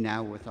continue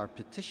now with our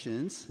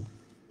petitions.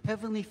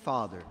 Heavenly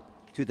Father,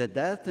 to the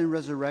death and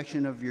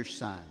resurrection of your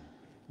Son,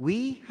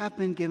 we have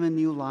been given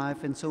new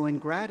life, and so in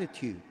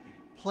gratitude,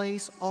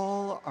 place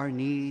all our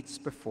needs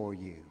before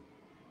you.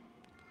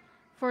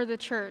 For the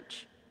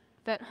Church,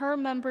 that her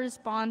members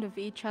bond with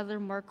each other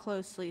more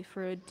closely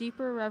for a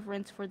deeper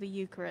reverence for the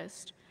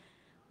Eucharist,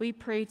 we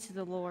pray to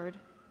the Lord.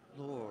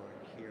 Lord,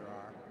 hear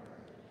our prayer.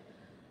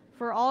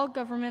 For all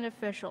government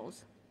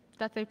officials,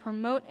 that they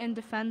promote and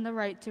defend the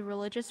right to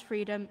religious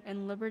freedom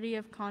and liberty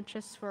of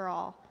conscience for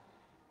all,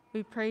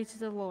 we pray to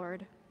the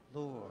Lord.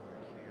 Lord,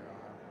 hear our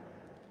prayer.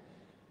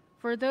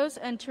 For those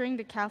entering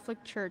the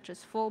Catholic Church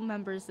as full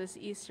members this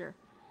Easter,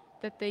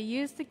 that they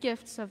use the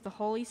gifts of the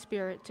Holy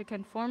Spirit to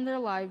conform their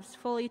lives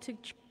fully to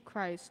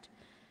Christ,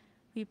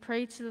 we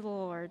pray to the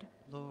Lord.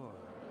 Lord,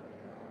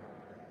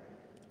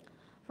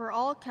 for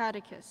all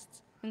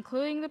catechists,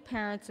 including the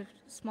parents of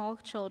small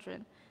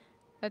children,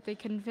 that they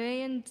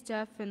convey in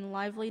depth and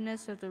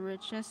liveliness of the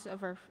riches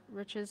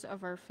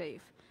of our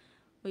faith,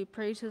 we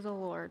pray to the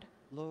Lord.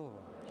 Lord,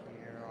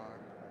 hear our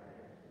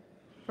prayer.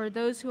 For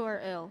those who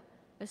are ill,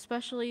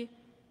 especially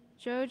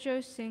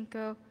Jojo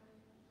Cinco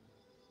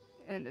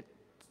and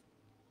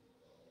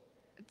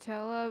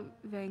Tela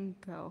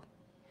Vengo,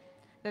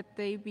 that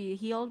they be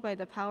healed by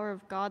the power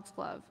of God's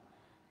love,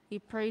 we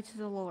pray to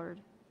the Lord.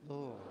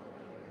 Lord,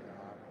 hear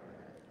our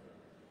prayer.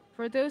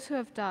 For those who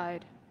have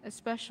died,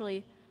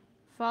 especially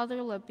Father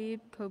Labib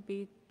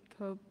Kobti,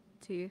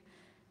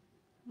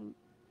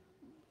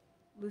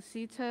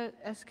 Lucita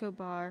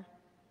Escobar,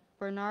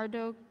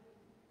 Bernardo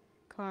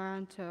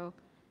Caranto,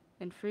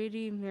 and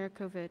Fridi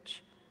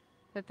Mirkovic,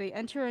 that they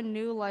enter a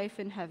new life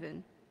in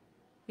heaven,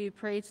 we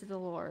pray to the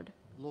Lord.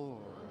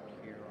 Lord,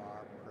 hear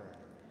our prayer.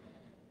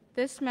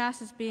 This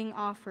Mass is being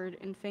offered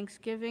in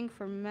thanksgiving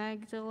for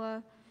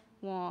Magdala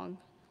Wong.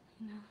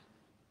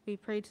 We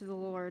pray to the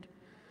Lord.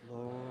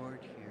 Lord,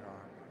 hear our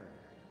prayer.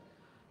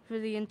 For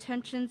the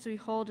intentions we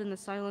hold in the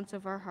silence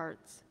of our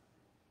hearts,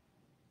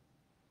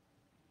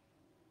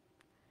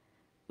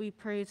 we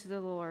pray to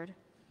the Lord.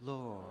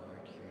 Lord,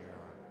 hear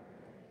our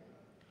prayer.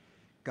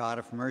 God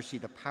of mercy,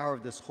 the power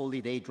of this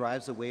holy day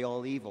drives away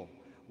all evil,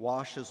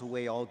 washes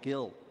away all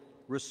guilt,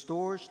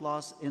 restores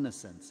lost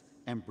innocence,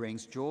 and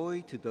brings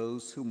joy to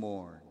those who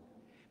mourn.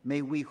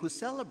 May we who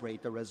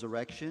celebrate the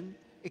resurrection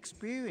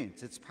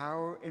experience its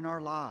power in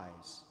our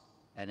lives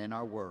and in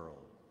our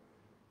world.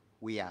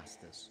 We ask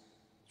this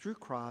through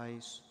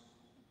Christ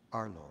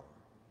our Lord.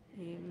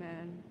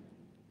 Amen.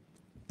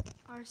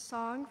 Our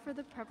song for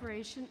the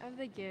preparation of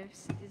the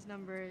gifts is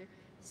number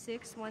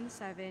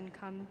 617,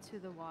 Come to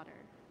the Water.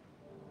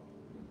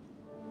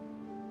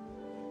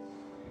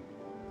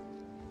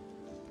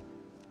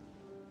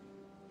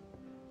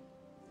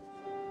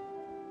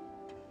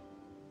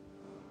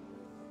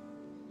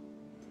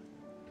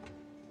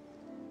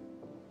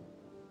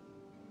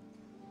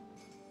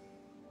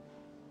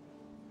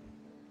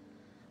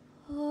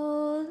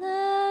 Oh,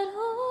 let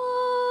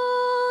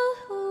all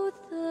who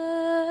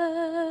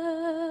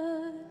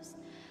thirst,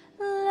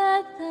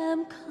 let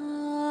them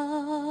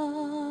come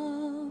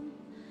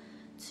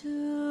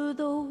to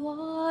the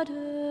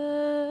water.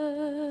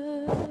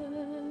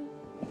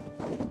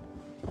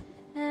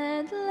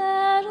 And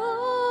let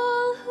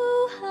all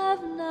who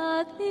have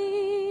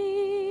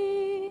nothing,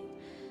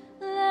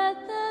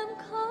 let them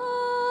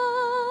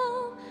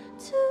come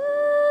to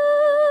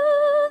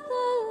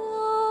the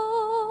Lord.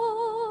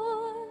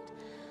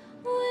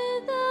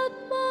 Without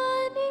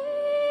money,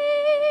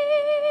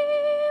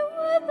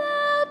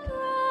 without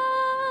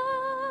price,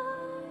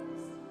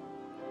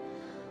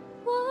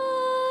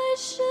 why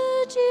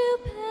should you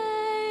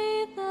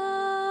pay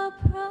the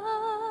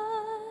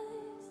price?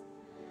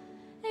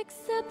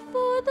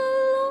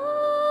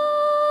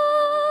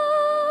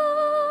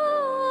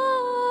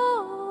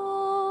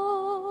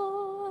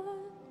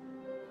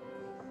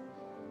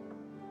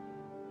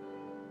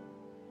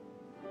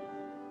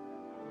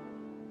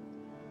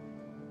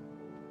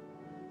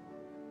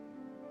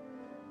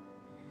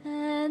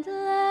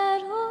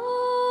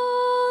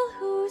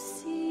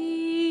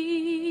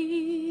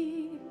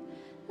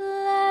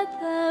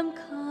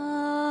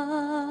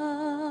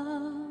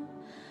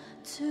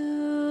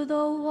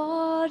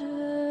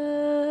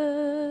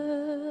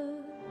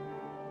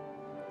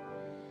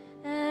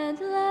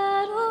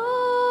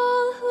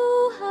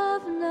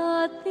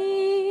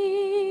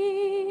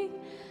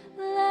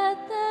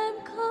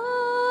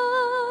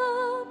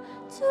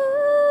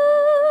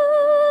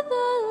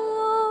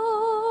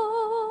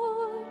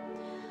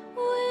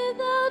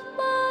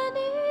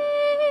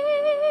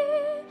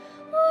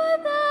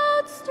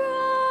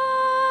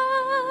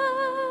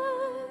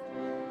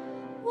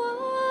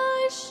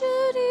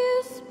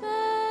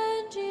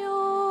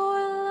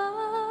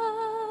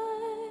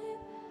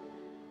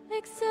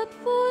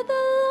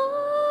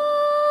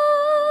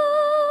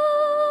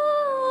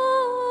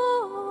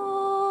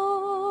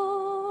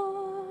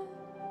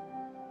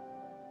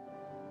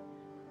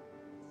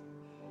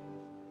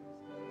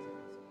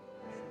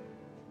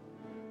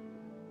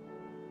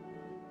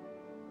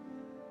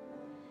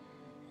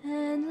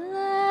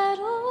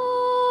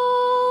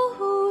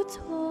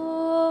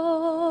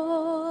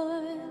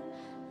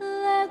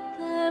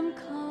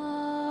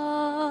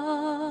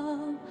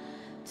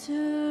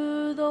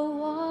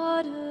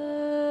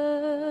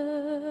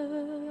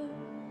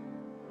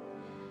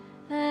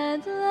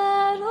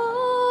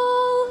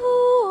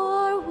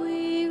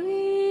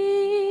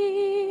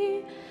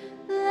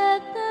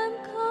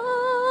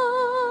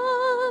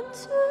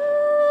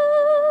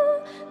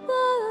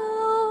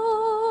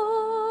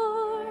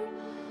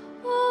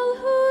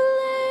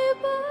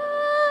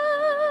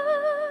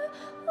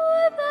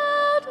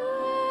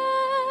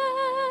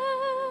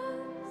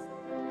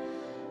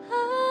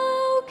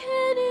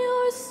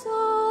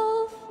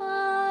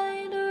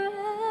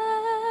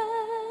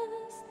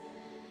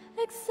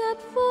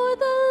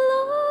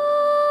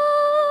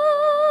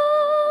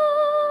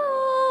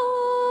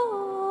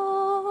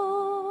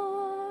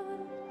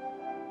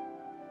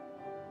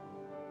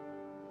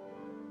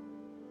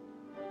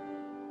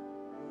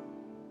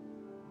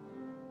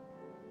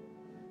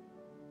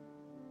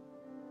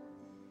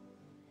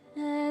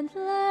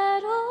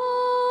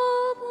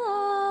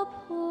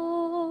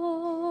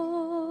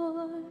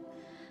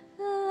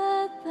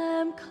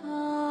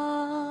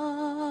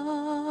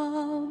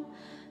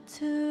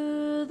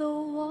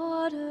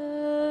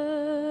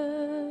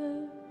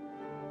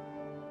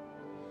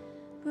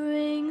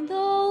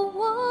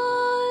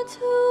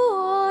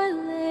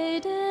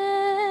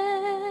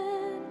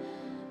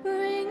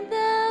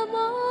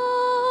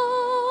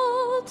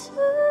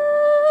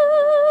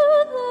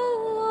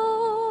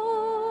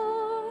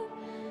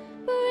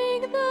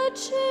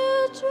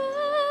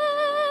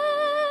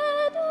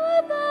 dread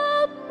or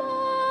the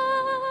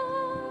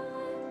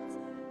might.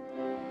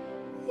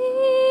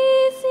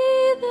 Easy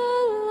the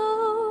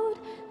load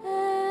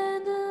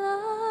and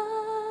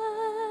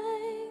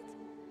light.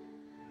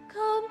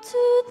 Come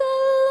to the Lord.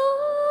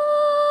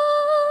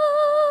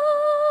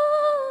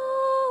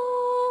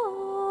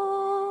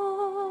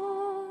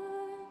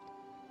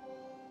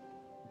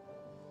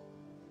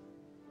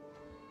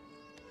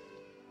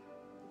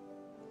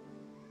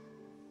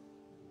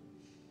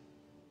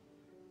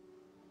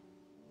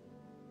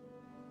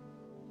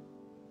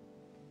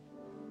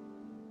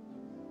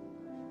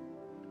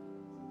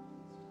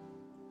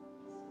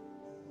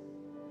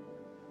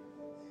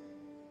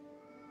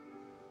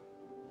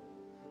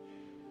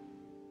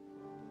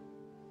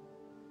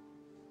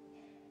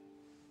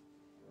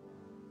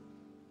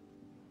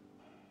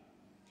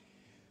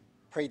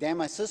 Pray then,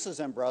 my sisters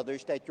and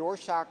brothers, that your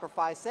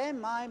sacrifice and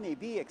mine may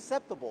be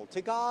acceptable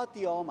to God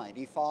the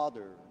Almighty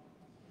Father.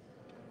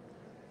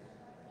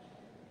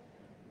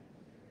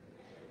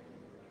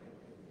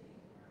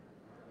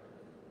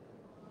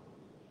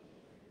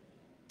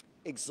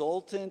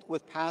 Exultant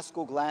with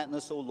paschal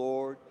gladness, O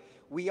Lord,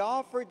 we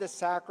offer the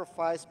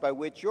sacrifice by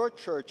which your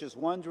church is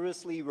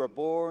wondrously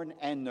reborn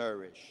and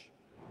nourished.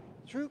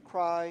 Through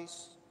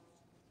Christ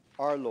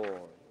our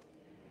Lord.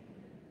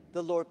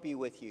 The Lord be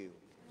with you.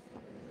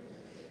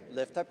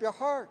 Lift up your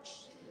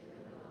hearts,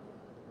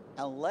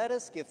 and let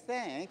us give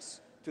thanks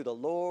to the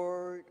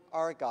Lord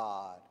our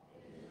God.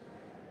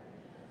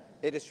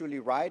 It is truly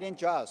right and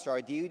just,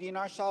 our duty and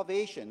our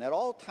salvation, at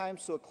all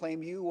times to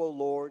acclaim you, O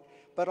Lord,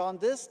 but on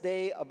this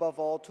day, above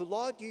all, to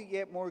laud you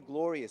yet more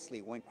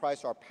gloriously when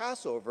Christ our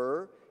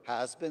Passover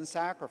has been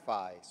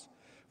sacrificed.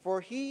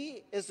 For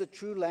he is the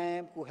true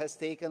Lamb who has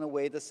taken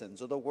away the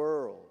sins of the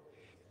world.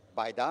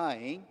 By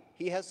dying,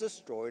 he has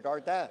destroyed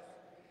our death,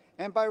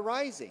 and by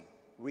rising,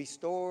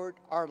 restored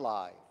our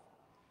life.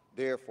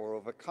 Therefore,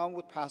 overcome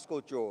with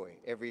paschal joy,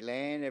 every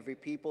land, every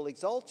people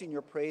exalts in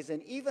your praise,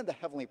 and even the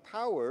heavenly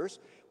powers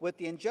with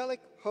the angelic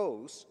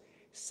hosts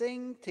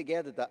sing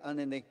together the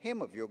unending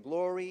hymn of your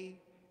glory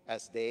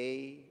as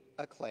they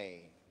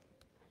acclaim.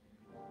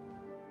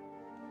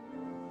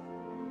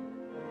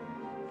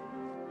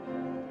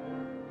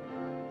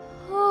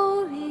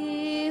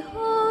 Holy,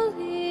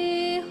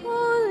 holy,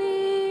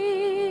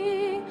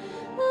 holy,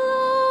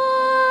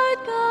 Lord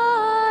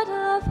God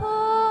of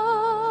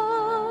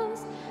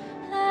hosts,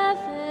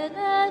 heaven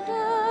and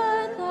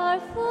earth are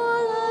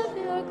full of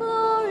your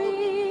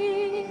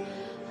glory.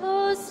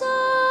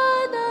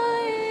 Hosanna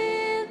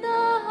in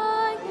the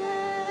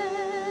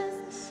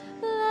highest.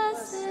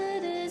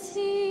 Blessed is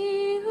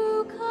he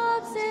who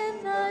comes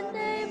in the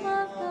name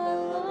of the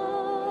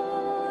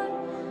Lord.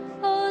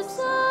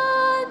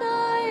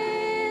 Hosanna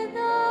in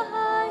the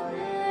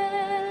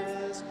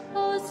highest.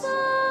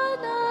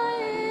 Hosanna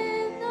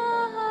in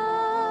the highest.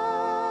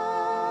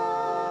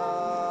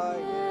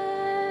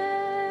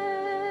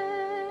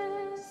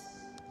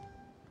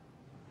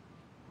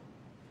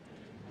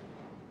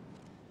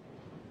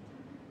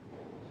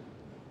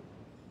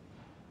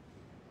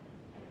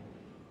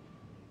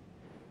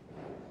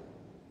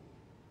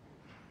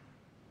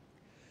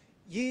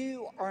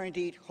 You are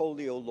indeed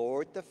holy, O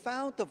Lord, the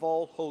fount of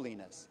all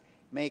holiness.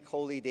 Make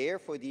holy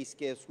therefore these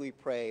gifts, we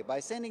pray, by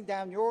sending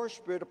down your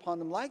Spirit upon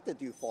them like the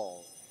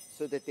dewfall,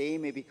 so that they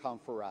may become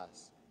for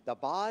us the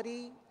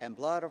body and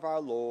blood of our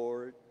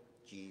Lord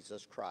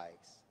Jesus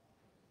Christ.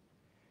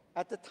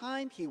 At the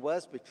time he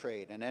was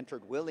betrayed and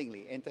entered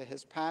willingly into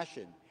his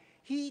passion,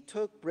 he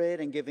took bread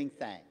and giving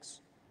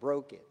thanks,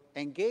 broke it,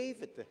 and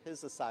gave it to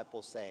his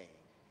disciples, saying,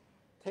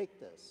 "Take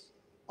this,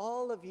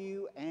 all of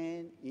you,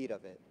 and eat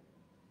of it.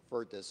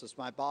 For this is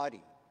my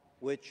body,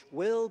 which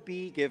will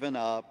be given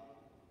up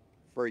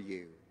for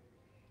you."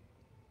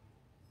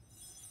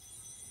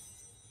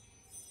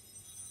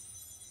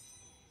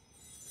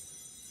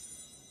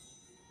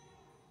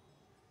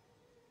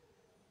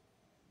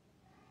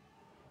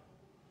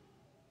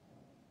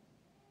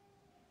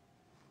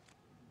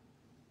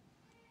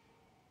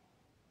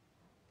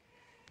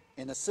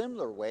 In a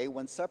similar way,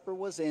 when supper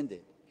was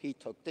ended, he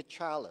took the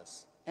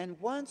chalice, and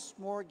once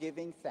more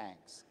giving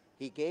thanks,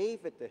 he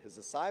gave it to his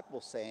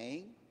disciples,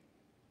 saying,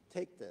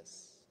 "Take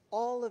this,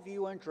 all of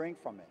you, and drink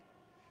from it.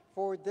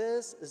 For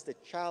this is the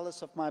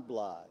chalice of my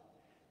blood,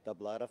 the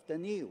blood of the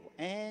new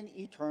and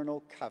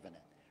eternal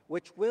covenant,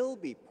 which will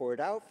be poured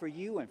out for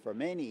you and for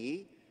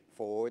many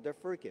for the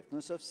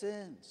forgiveness of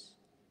sins.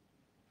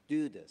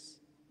 Do this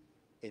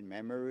in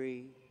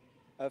memory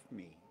of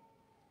me."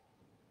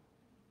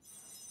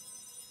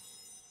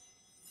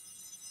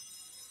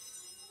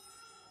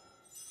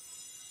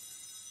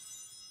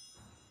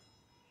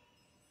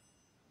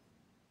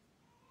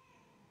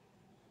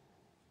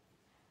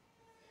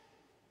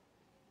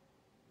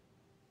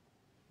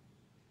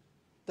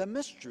 The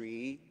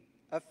mystery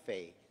of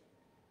faith.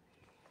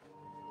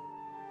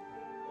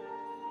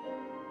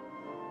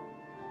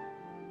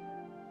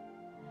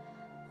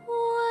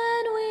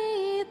 When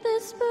we eat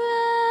this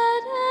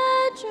bread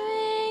and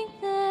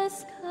drink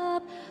this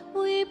cup,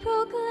 we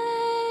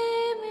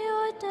proclaim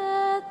your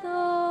death,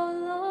 O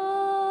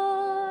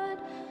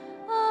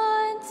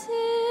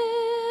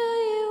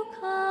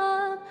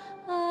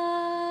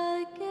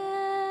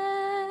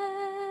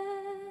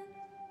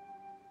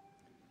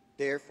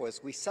Therefore,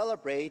 as we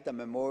celebrate the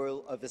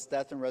memorial of his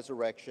death and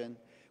resurrection,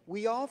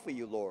 we offer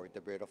you, Lord, the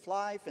bread of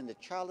life and the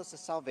chalice of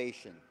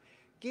salvation,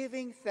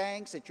 giving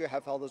thanks that you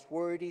have held us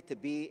worthy to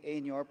be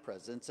in your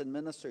presence and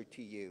minister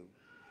to you.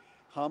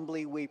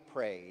 Humbly we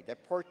pray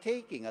that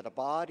partaking of the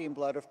body and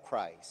blood of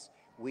Christ,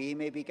 we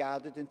may be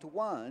gathered into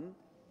one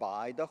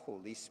by the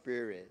Holy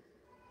Spirit.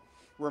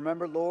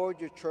 Remember, Lord,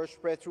 your church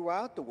spread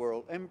throughout the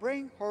world and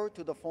bring her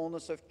to the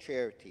fullness of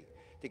charity,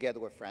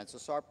 together with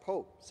Francis our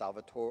Pope,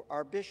 Salvatore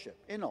our Bishop,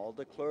 and all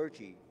the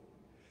clergy.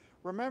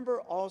 Remember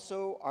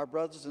also our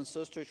brothers and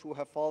sisters who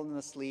have fallen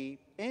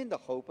asleep in the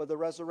hope of the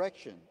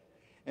resurrection,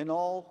 and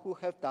all who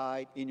have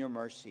died in your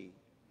mercy.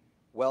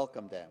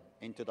 Welcome them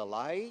into the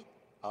light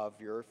of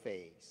your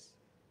face.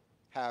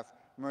 Have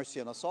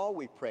mercy on us all,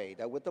 we pray,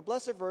 that with the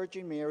Blessed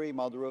Virgin Mary,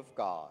 Mother of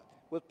God,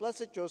 with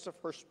Blessed Joseph,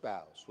 her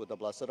spouse, with the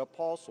blessed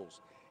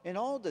apostles, and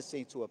all the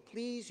saints who have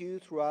pleased you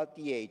throughout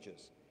the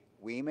ages,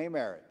 we may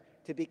merit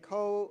to be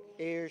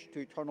co-heirs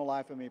to eternal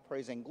life, and may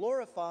praise and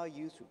glorify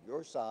you through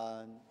your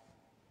Son,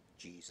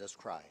 Jesus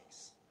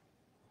Christ.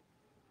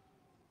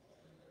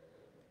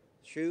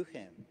 Through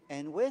him,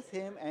 and with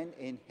him, and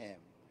in him,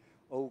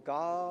 O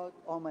God,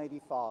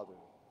 Almighty Father,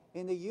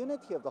 in the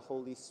unity of the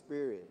Holy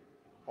Spirit,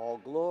 all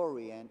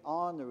glory and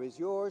honor is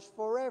yours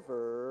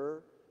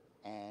forever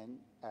and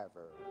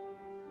ever.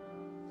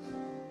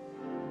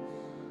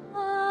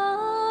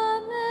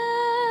 Amen,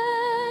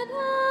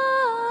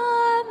 amen,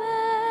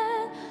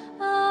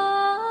 amen,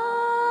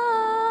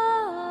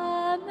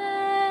 amen,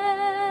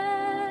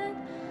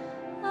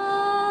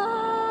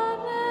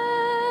 amen,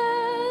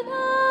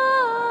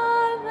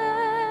 amen.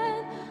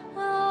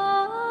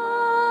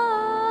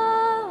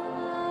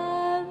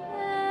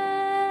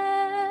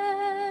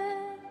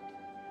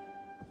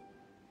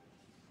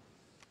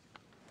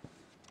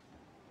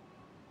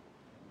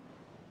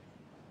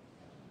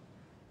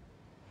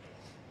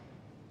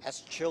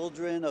 As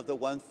children of the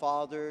one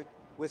Father,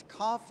 with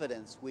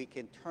confidence we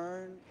can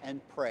turn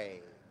and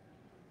pray.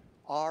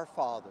 Our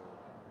Father,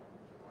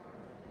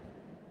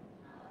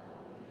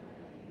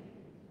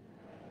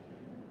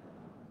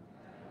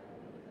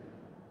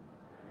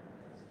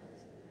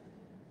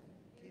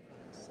 give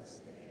us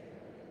this day.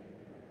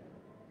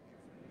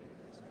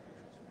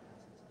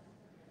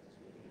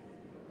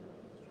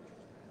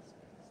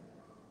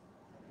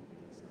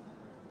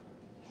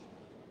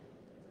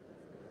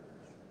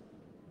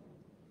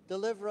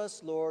 Deliver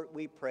us, Lord,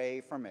 we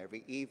pray, from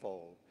every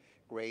evil.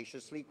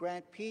 Graciously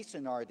grant peace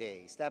in our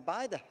days, that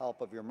by the help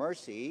of your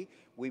mercy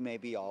we may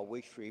be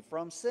always free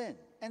from sin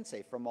and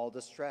safe from all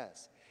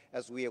distress,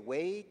 as we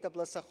await the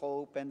blessed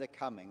hope and the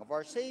coming of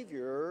our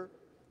Savior,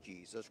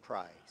 Jesus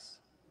Christ.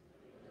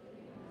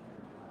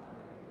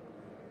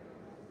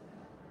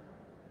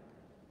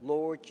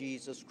 Lord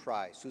Jesus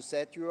Christ, who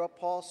said to your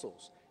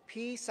apostles,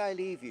 "Peace I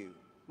leave you,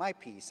 my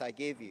peace I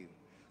give you,"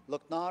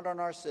 look not on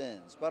our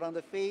sins, but on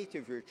the faith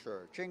of your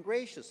church, and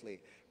graciously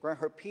grant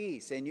her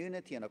peace and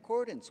unity in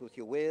accordance with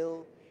your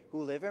will,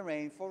 who live and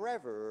reign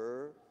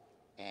forever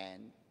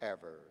and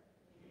ever.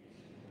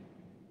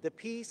 The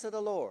peace of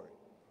the Lord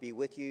be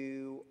with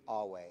you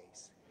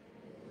always.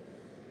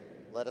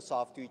 Let us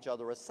offer to each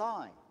other a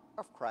sign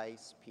of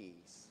Christ's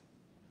peace.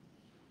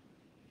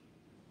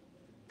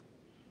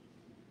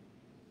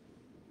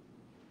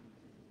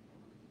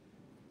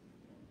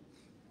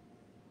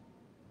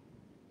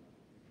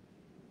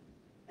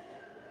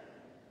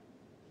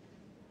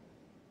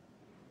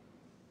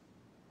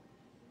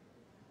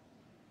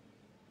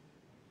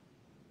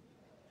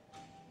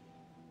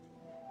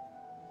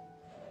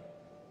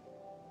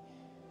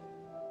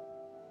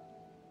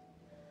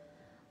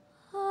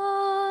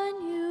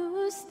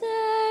 Agnus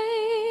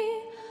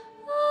Dei,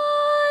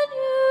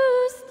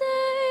 Agnus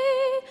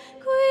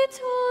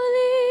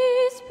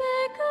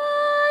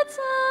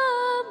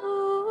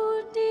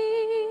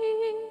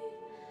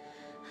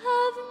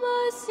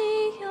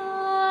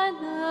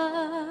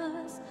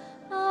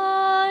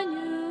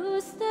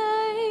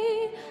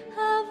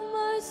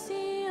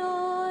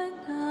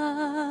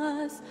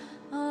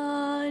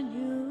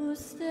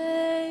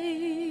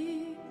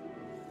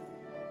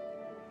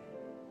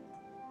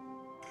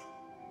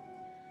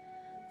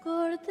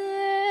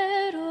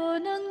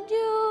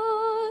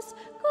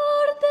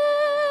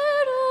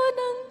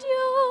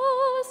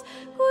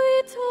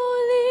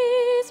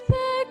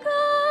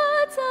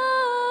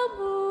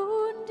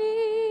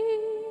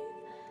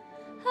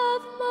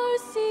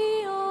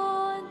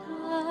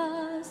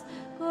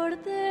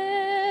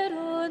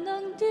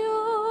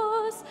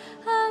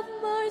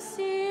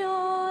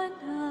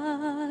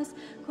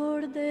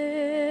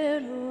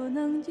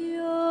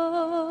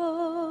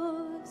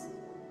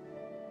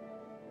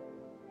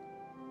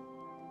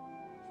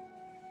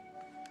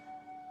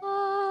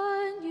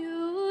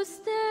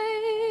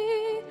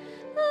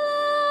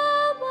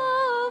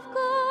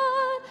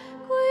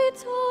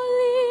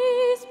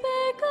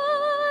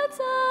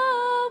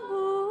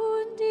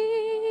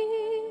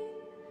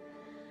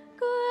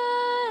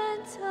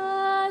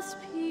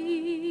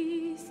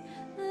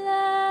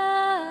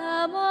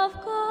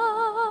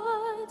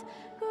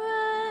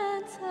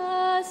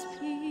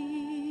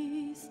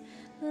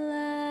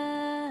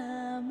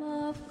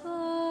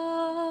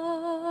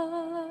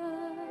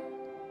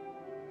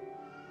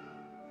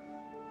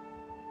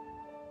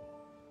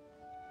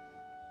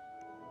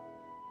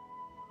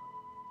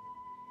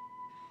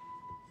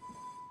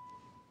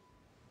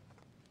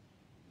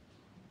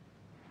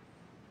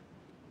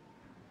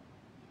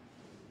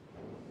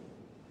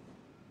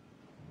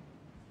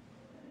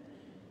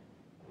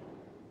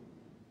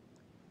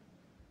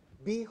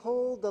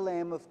Behold the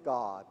Lamb of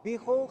God.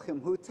 Behold him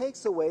who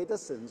takes away the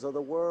sins of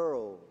the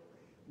world.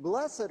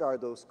 Blessed are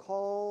those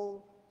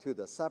called to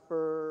the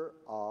supper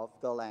of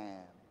the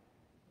Lamb.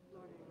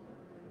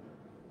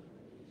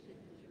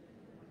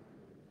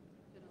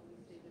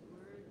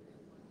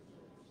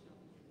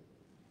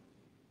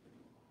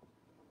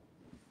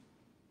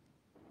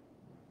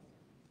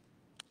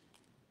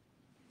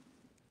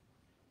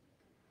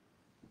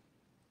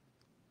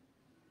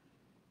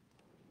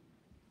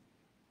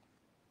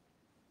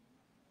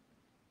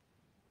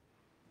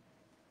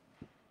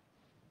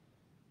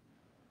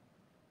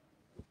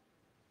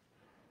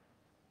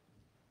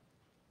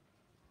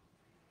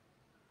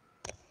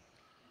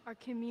 Our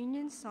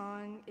communion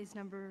song is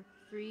number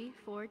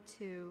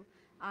 342,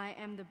 I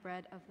Am the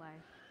Bread of Life.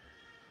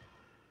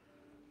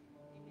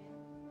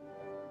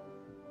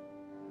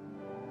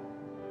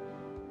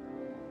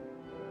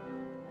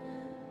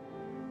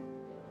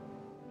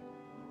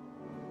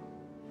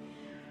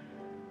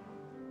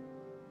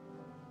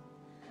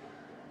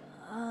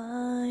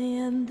 I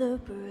am the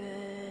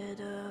bread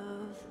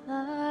of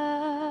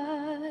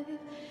life.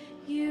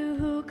 You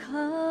who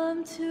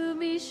come to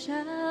me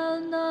shall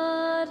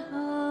not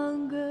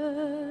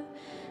hunger,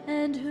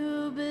 and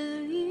who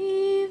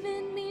believe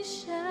in me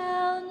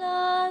shall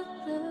not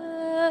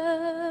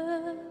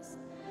thirst.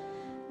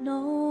 No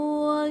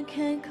one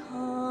can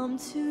come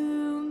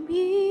to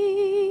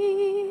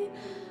me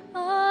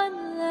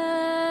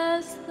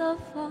unless the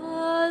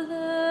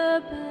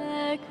Father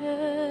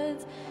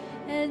beckons,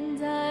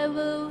 and I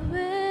will raise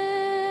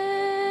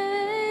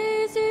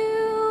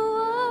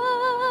you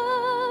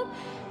up,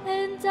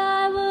 and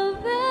I will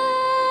raise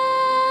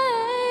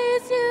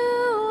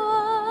you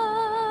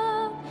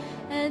up,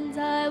 and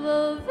I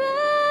will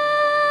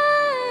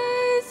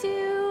raise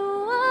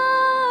you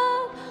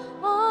up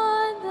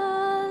on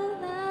the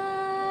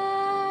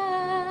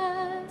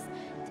last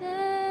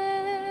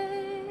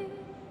day.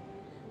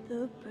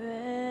 The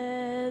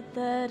bread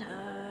that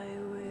I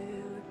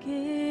will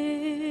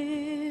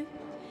give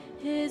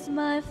is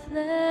my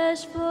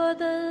flesh for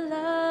the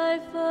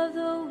life of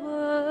the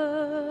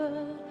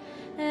world.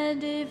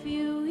 And if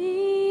you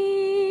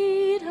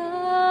eat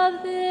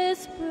of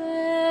this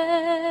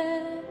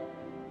bread,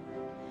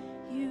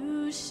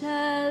 you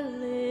shall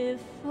live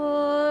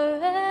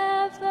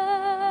forever.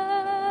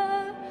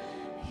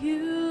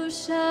 You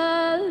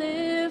shall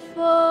live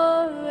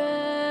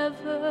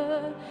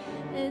forever,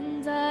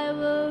 and I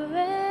will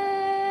raise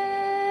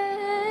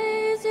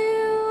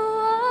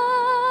you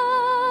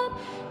up,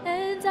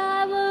 and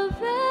I will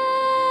raise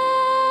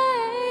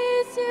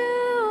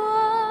you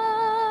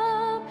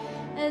up,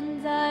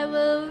 and I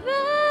will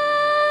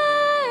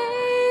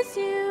raise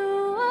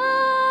you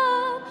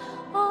up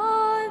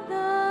on the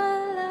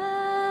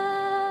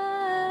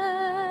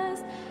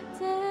last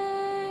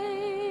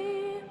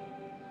day.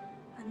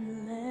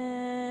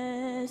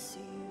 Unless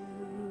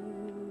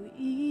you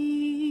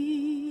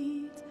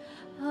eat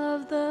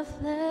of the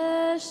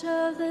flesh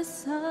of the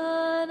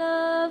Son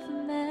of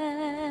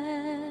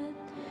Man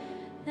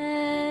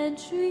and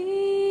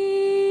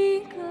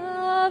drink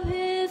of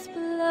his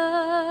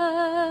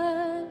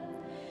blood,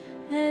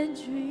 and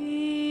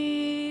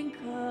drink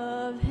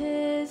of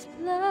his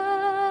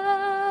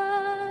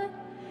blood,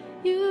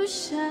 you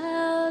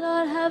shall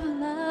not have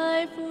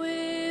life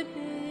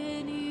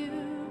within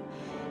you,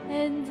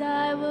 and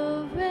I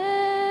will raise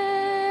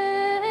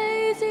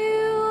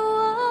you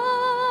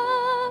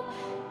up,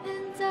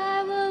 and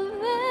I will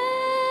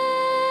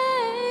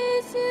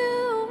raise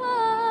you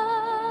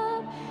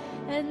up,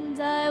 and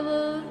I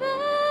will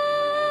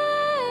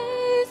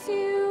raise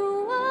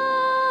you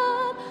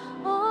up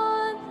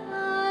on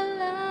the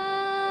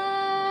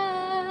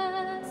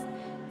last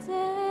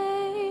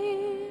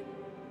day.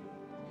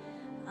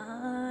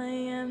 I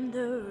am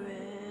the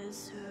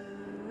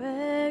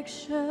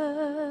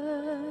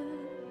resurrection.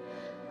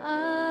 I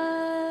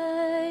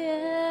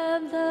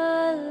am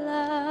the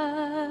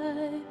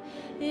life.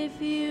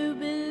 If you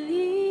believe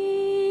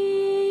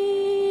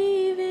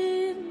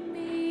in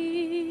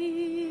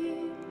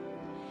me,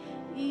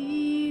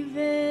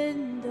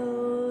 even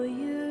though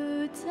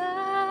you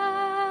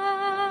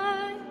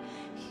die,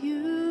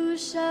 you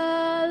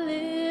shall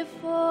live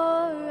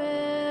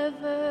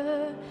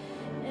forever,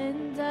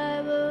 and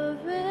I will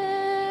raise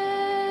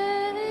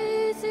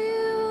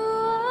you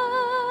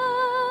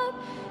up,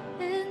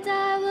 and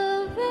I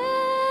will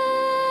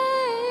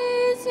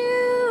raise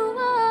you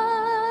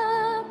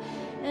up,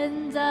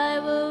 and I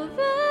will raise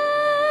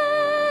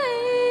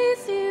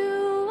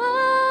you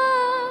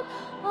up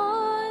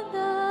on the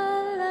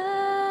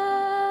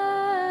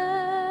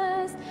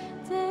last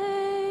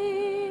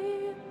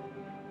day.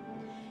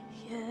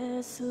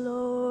 Yes,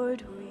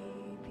 Lord, we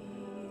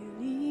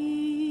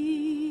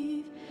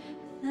believe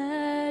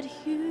that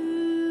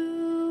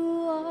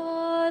you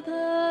are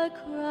the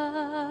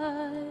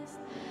Christ,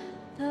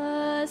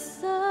 the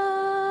Son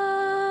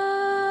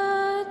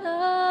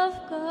of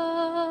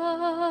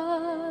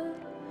God,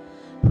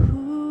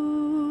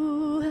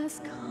 who has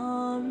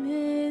come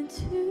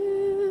into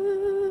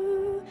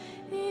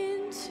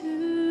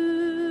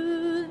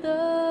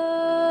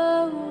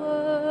the world.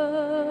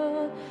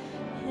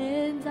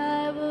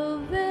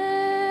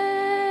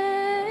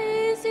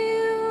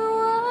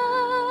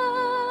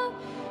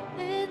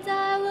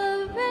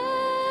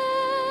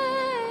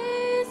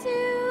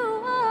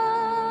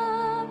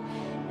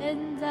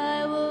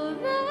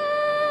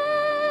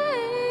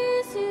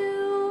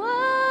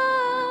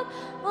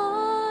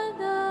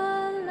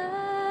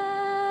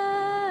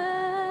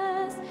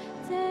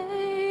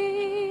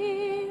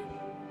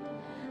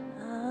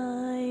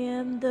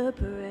 the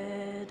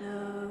bread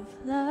of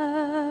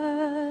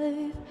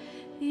life.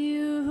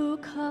 You who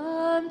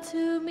come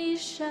to me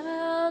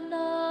shall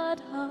not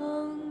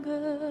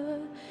hunger,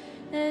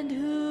 and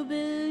who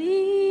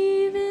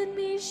believe in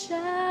me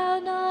shall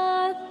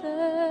not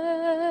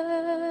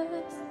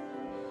thirst.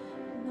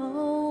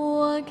 No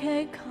one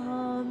can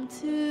come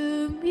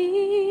to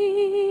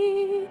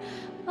me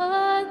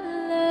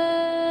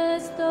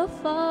unless the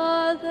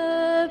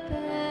Father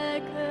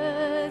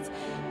beckons,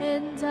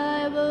 and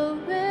I will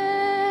raise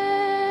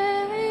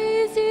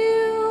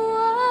you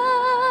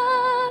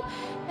up,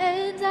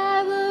 and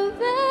I will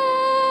raise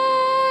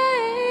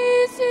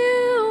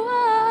you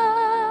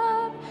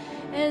up,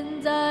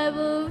 and I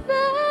will raise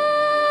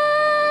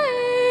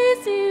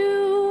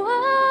you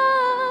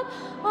up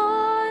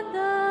on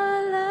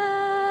the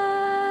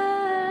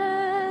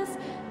last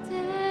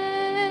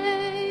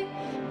day,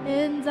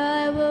 and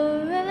I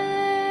will raise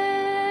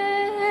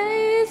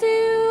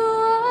you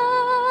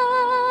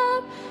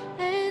up,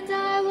 and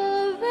I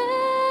will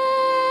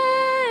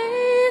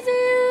raise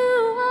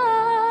you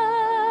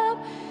up,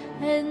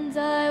 and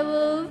I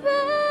will raise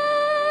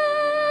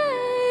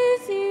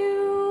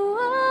you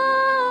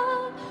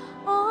up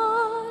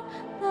on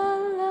the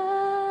last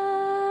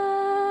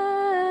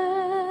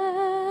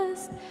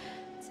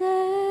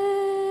day.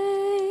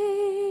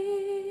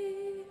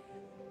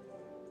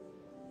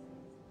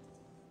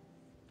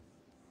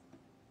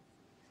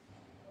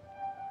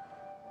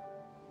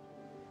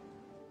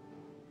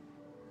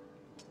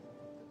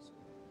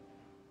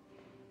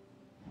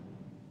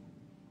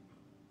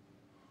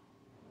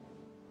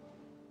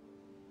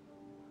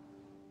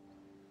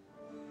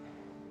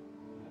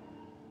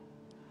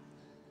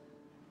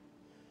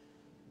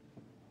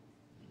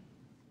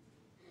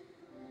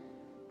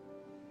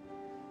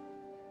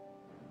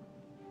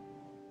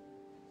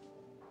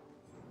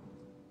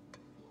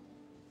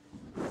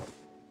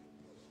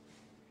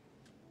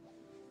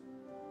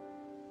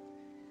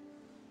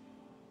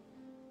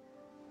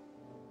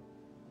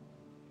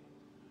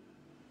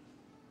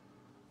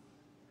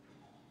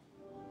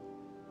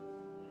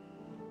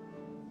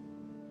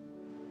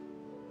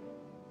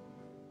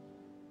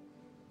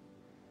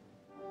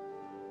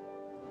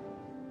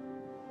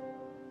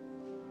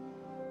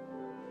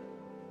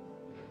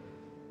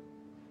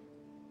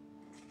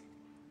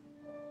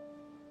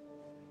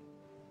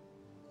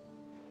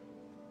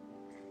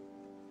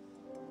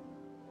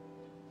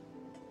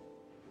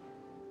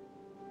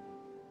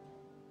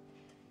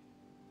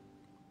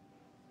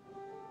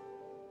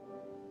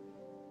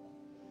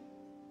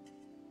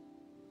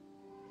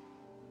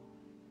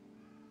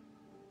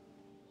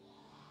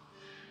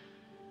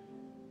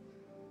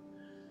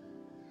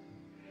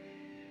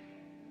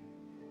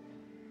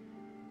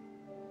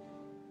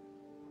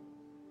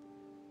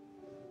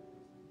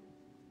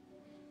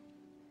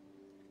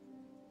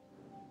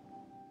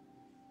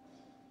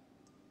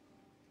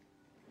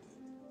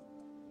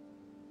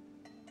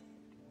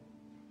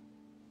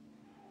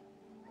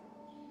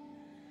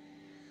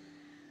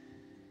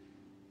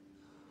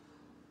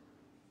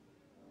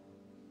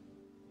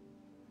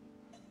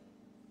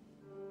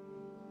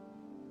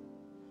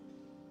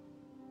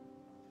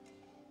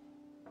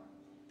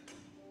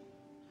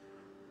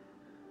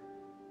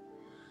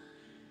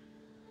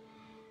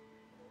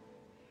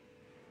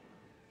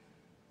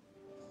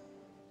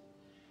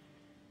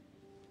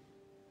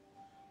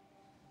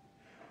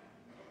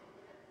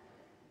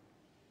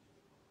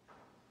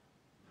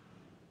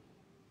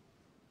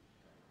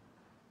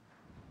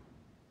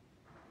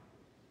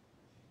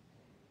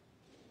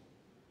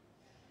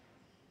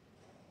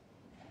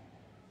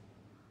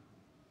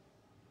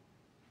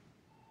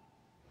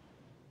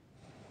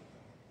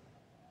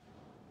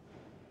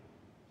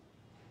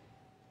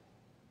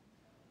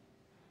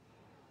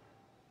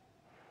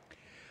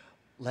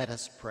 Let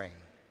us pray.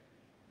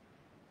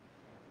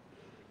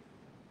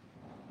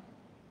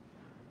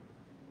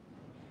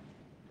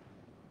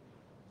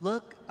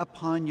 Look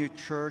upon your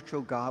church, O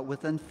God,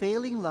 with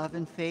unfailing love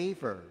and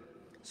favor,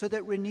 so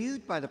that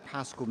renewed by the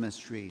Paschal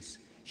mysteries,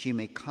 she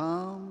may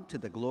come to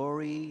the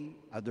glory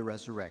of the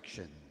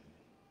resurrection.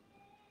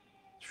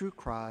 Through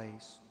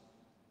Christ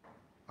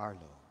our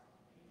Lord.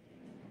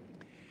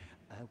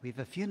 We have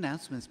a few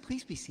announcements.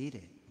 Please be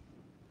seated.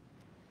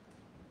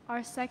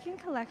 Our second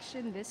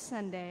collection this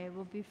Sunday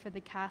will be for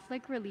the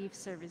Catholic Relief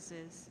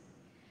Services.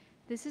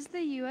 This is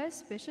the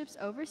U.S. Bishops'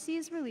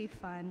 Overseas Relief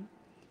Fund.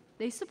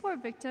 They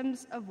support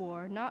victims of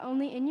war not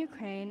only in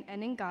Ukraine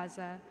and in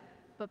Gaza,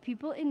 but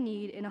people in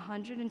need in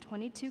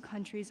 122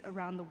 countries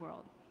around the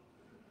world.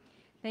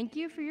 Thank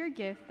you for your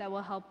gift that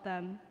will help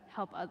them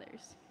help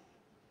others.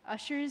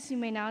 Ushers, you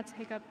may now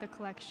take up the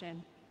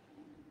collection.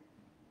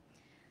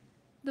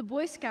 The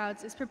Boy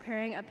Scouts is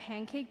preparing a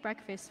pancake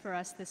breakfast for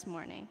us this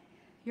morning.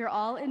 You're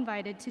all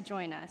invited to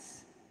join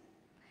us.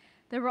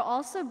 There will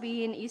also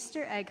be an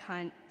Easter egg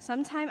hunt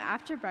sometime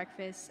after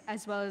breakfast,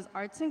 as well as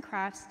arts and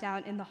crafts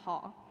down in the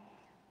hall.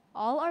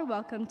 All are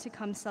welcome to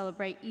come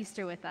celebrate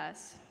Easter with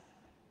us.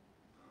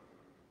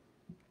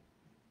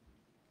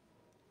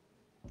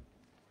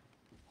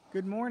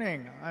 Good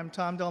morning. I'm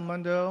Tom Del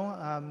Mundo.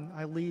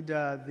 I lead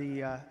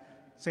the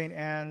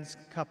St.Anne's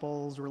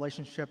Couples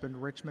Relationship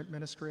Enrichment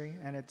Ministry.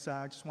 And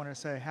I just wanted to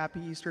say Happy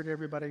Easter to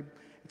everybody.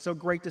 It's so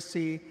great to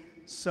see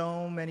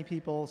so many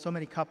people, so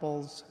many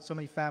couples, so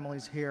many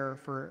families here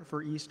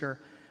for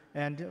Easter.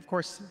 And of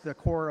course, the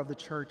core of the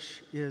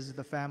church is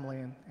the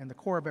family, and the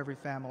core of every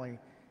family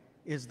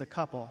is the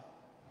couple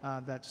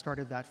that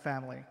started that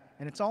family.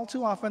 And it's all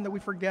too often that we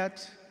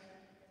forget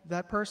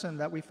that person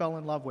that we fell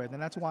in love with.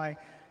 And that's why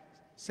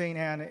St.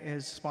 Anne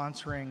is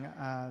sponsoring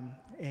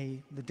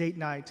the date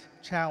night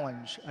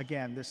challenge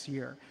again this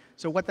year.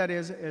 So what that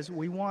is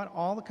we want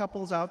all the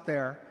couples out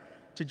there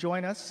to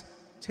join us.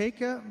 Take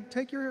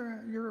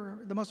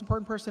the most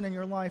important person in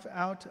your life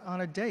out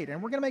on a date,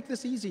 and we're going to make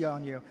this easy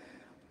on you.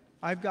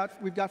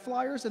 We've got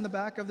flyers in the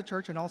back of the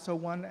church, and also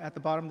one at the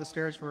bottom of the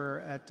stairs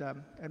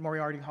at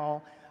Moriarty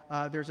Hall.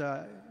 There's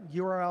a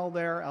URL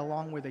there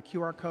along with a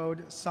QR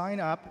code. Sign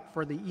up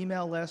for the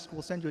email list.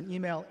 We'll send you an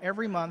email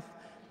every month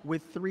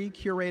with 3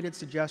 curated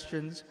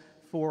suggestions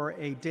for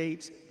a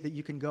date that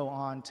you can go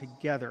on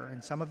together.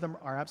 And some of them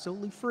are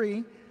absolutely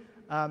free,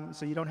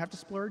 so you don't have to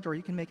splurge, or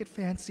you can make it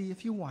fancy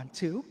if you want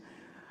to.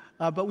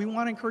 But we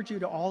want to encourage you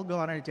to all go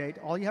on a date.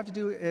 All you have to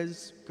do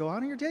is go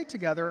on your date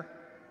together,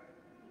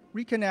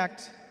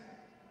 reconnect,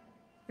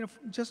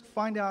 just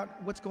find out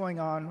what's going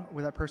on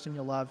with that person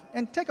you love,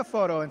 and take a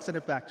photo and send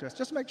it back to us.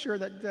 Just make sure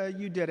that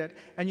you did it,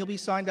 and you'll be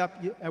signed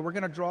up. We're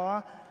going to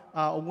draw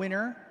a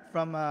winner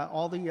from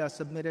all the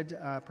submitted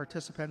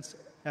participants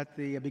at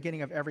the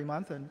beginning of every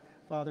month, and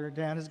Father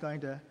Dan is going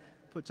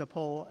to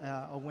poll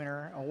a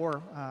winner,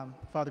 or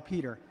Father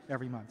Peter,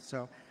 every month.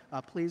 So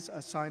please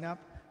sign up,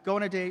 go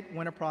on a date,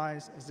 win a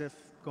prize, as if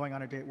going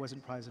on a date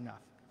wasn't prize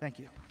enough. Thank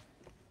you.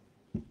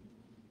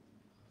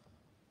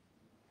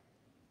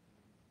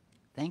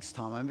 Thanks,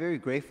 Tom. I'm very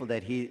grateful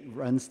that he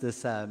runs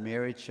this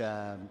marriage,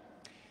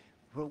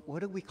 what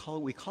do we call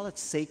it? We call it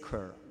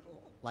sacred,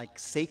 like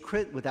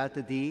sacred without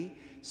the D.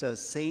 So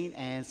St.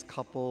 Anne's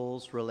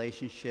Couples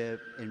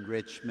Relationship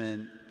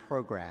Enrichment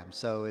Program.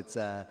 So it's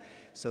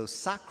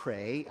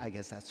sacré, I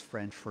guess that's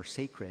French for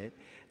sacred.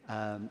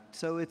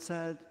 So it's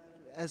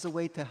as a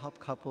way to help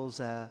couples,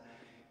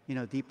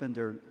 deepen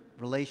their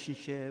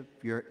relationship.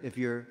 If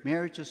your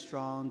marriage is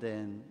strong,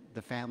 then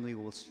the family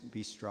will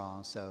be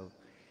strong. So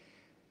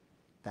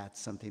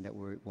that's something that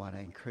we want to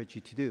encourage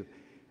you to do.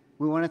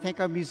 We want to thank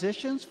our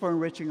musicians for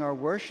enriching our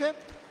worship.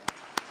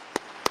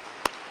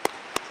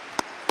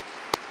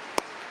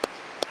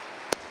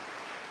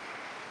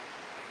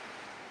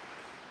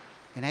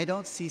 And I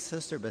don't see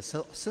Sister, but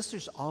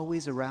Sister's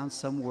always around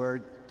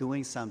somewhere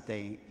doing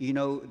something.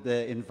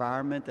 The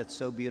environment that's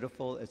so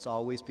beautiful, it's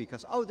always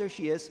because, oh, there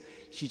she is.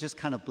 She just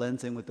kind of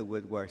blends in with the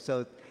woodwork.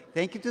 So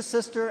thank you to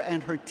Sister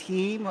and her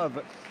team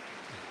of...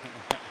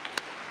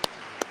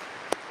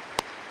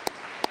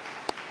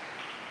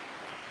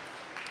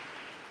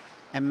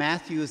 And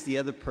Matthew is the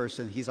other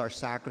person. He's our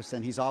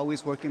sacristan. He's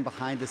always working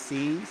behind the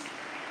scenes.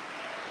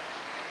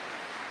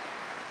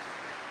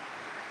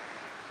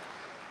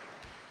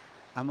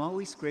 I'm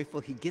always grateful.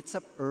 He gets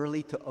up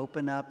early to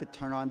open up and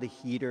turn on the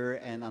heater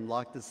and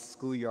unlock the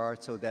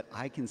schoolyard so that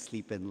I can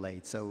sleep in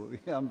late. So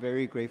I'm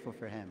very grateful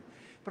for him.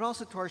 But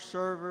also to our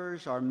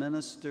servers, our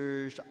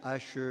ministers,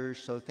 ushers.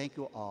 So thank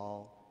you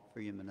all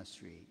for your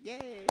ministry.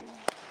 Yay!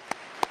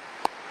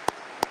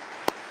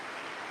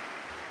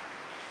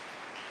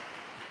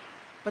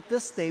 But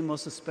this day,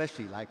 most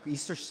especially, like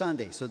Easter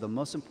Sunday, so the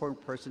most important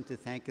person to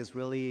thank is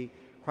really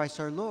Christ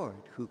our Lord,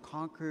 who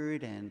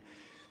conquered and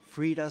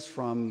freed us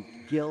from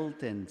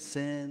guilt and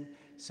sin.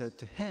 So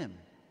to him,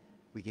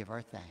 we give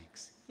our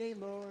thanks. Yay,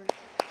 Lord.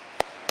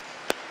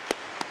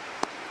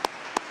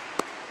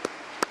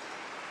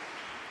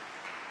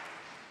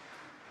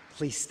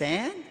 Please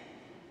stand.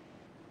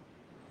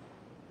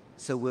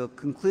 So we'll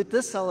conclude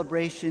this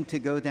celebration to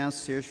go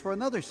downstairs for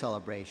another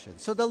celebration.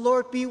 So the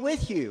Lord be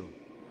with you.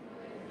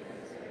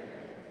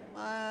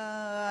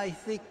 I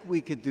think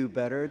we could do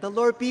better. The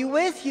Lord be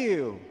with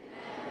you.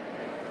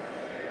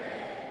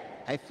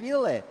 I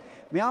feel it.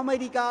 May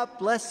Almighty God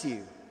bless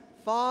you,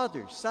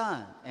 Father,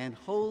 Son, and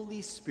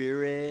Holy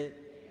Spirit.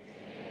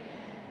 Amen.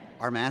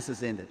 Our Mass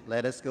is ended.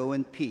 Let us go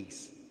in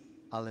peace.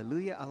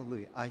 Alleluia,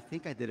 alleluia. I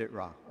think I did it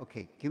wrong.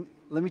 Okay,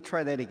 let me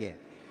try that again.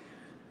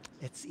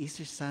 It's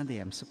Easter Sunday.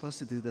 I'm supposed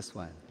to do this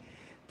one.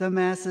 The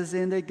Mass is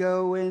ended.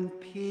 Go in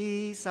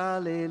peace.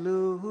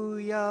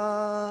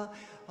 Alleluia.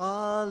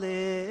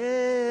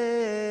 Alleluia.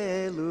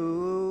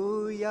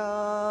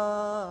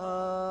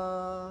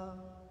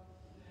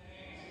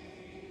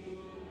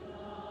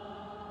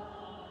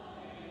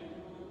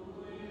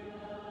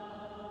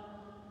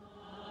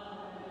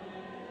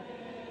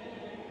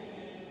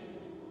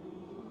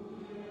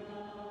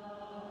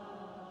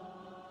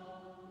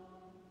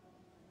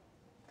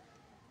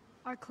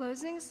 Our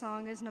closing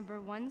song is number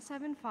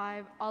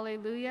 175,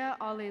 Alleluia,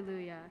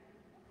 Alleluia.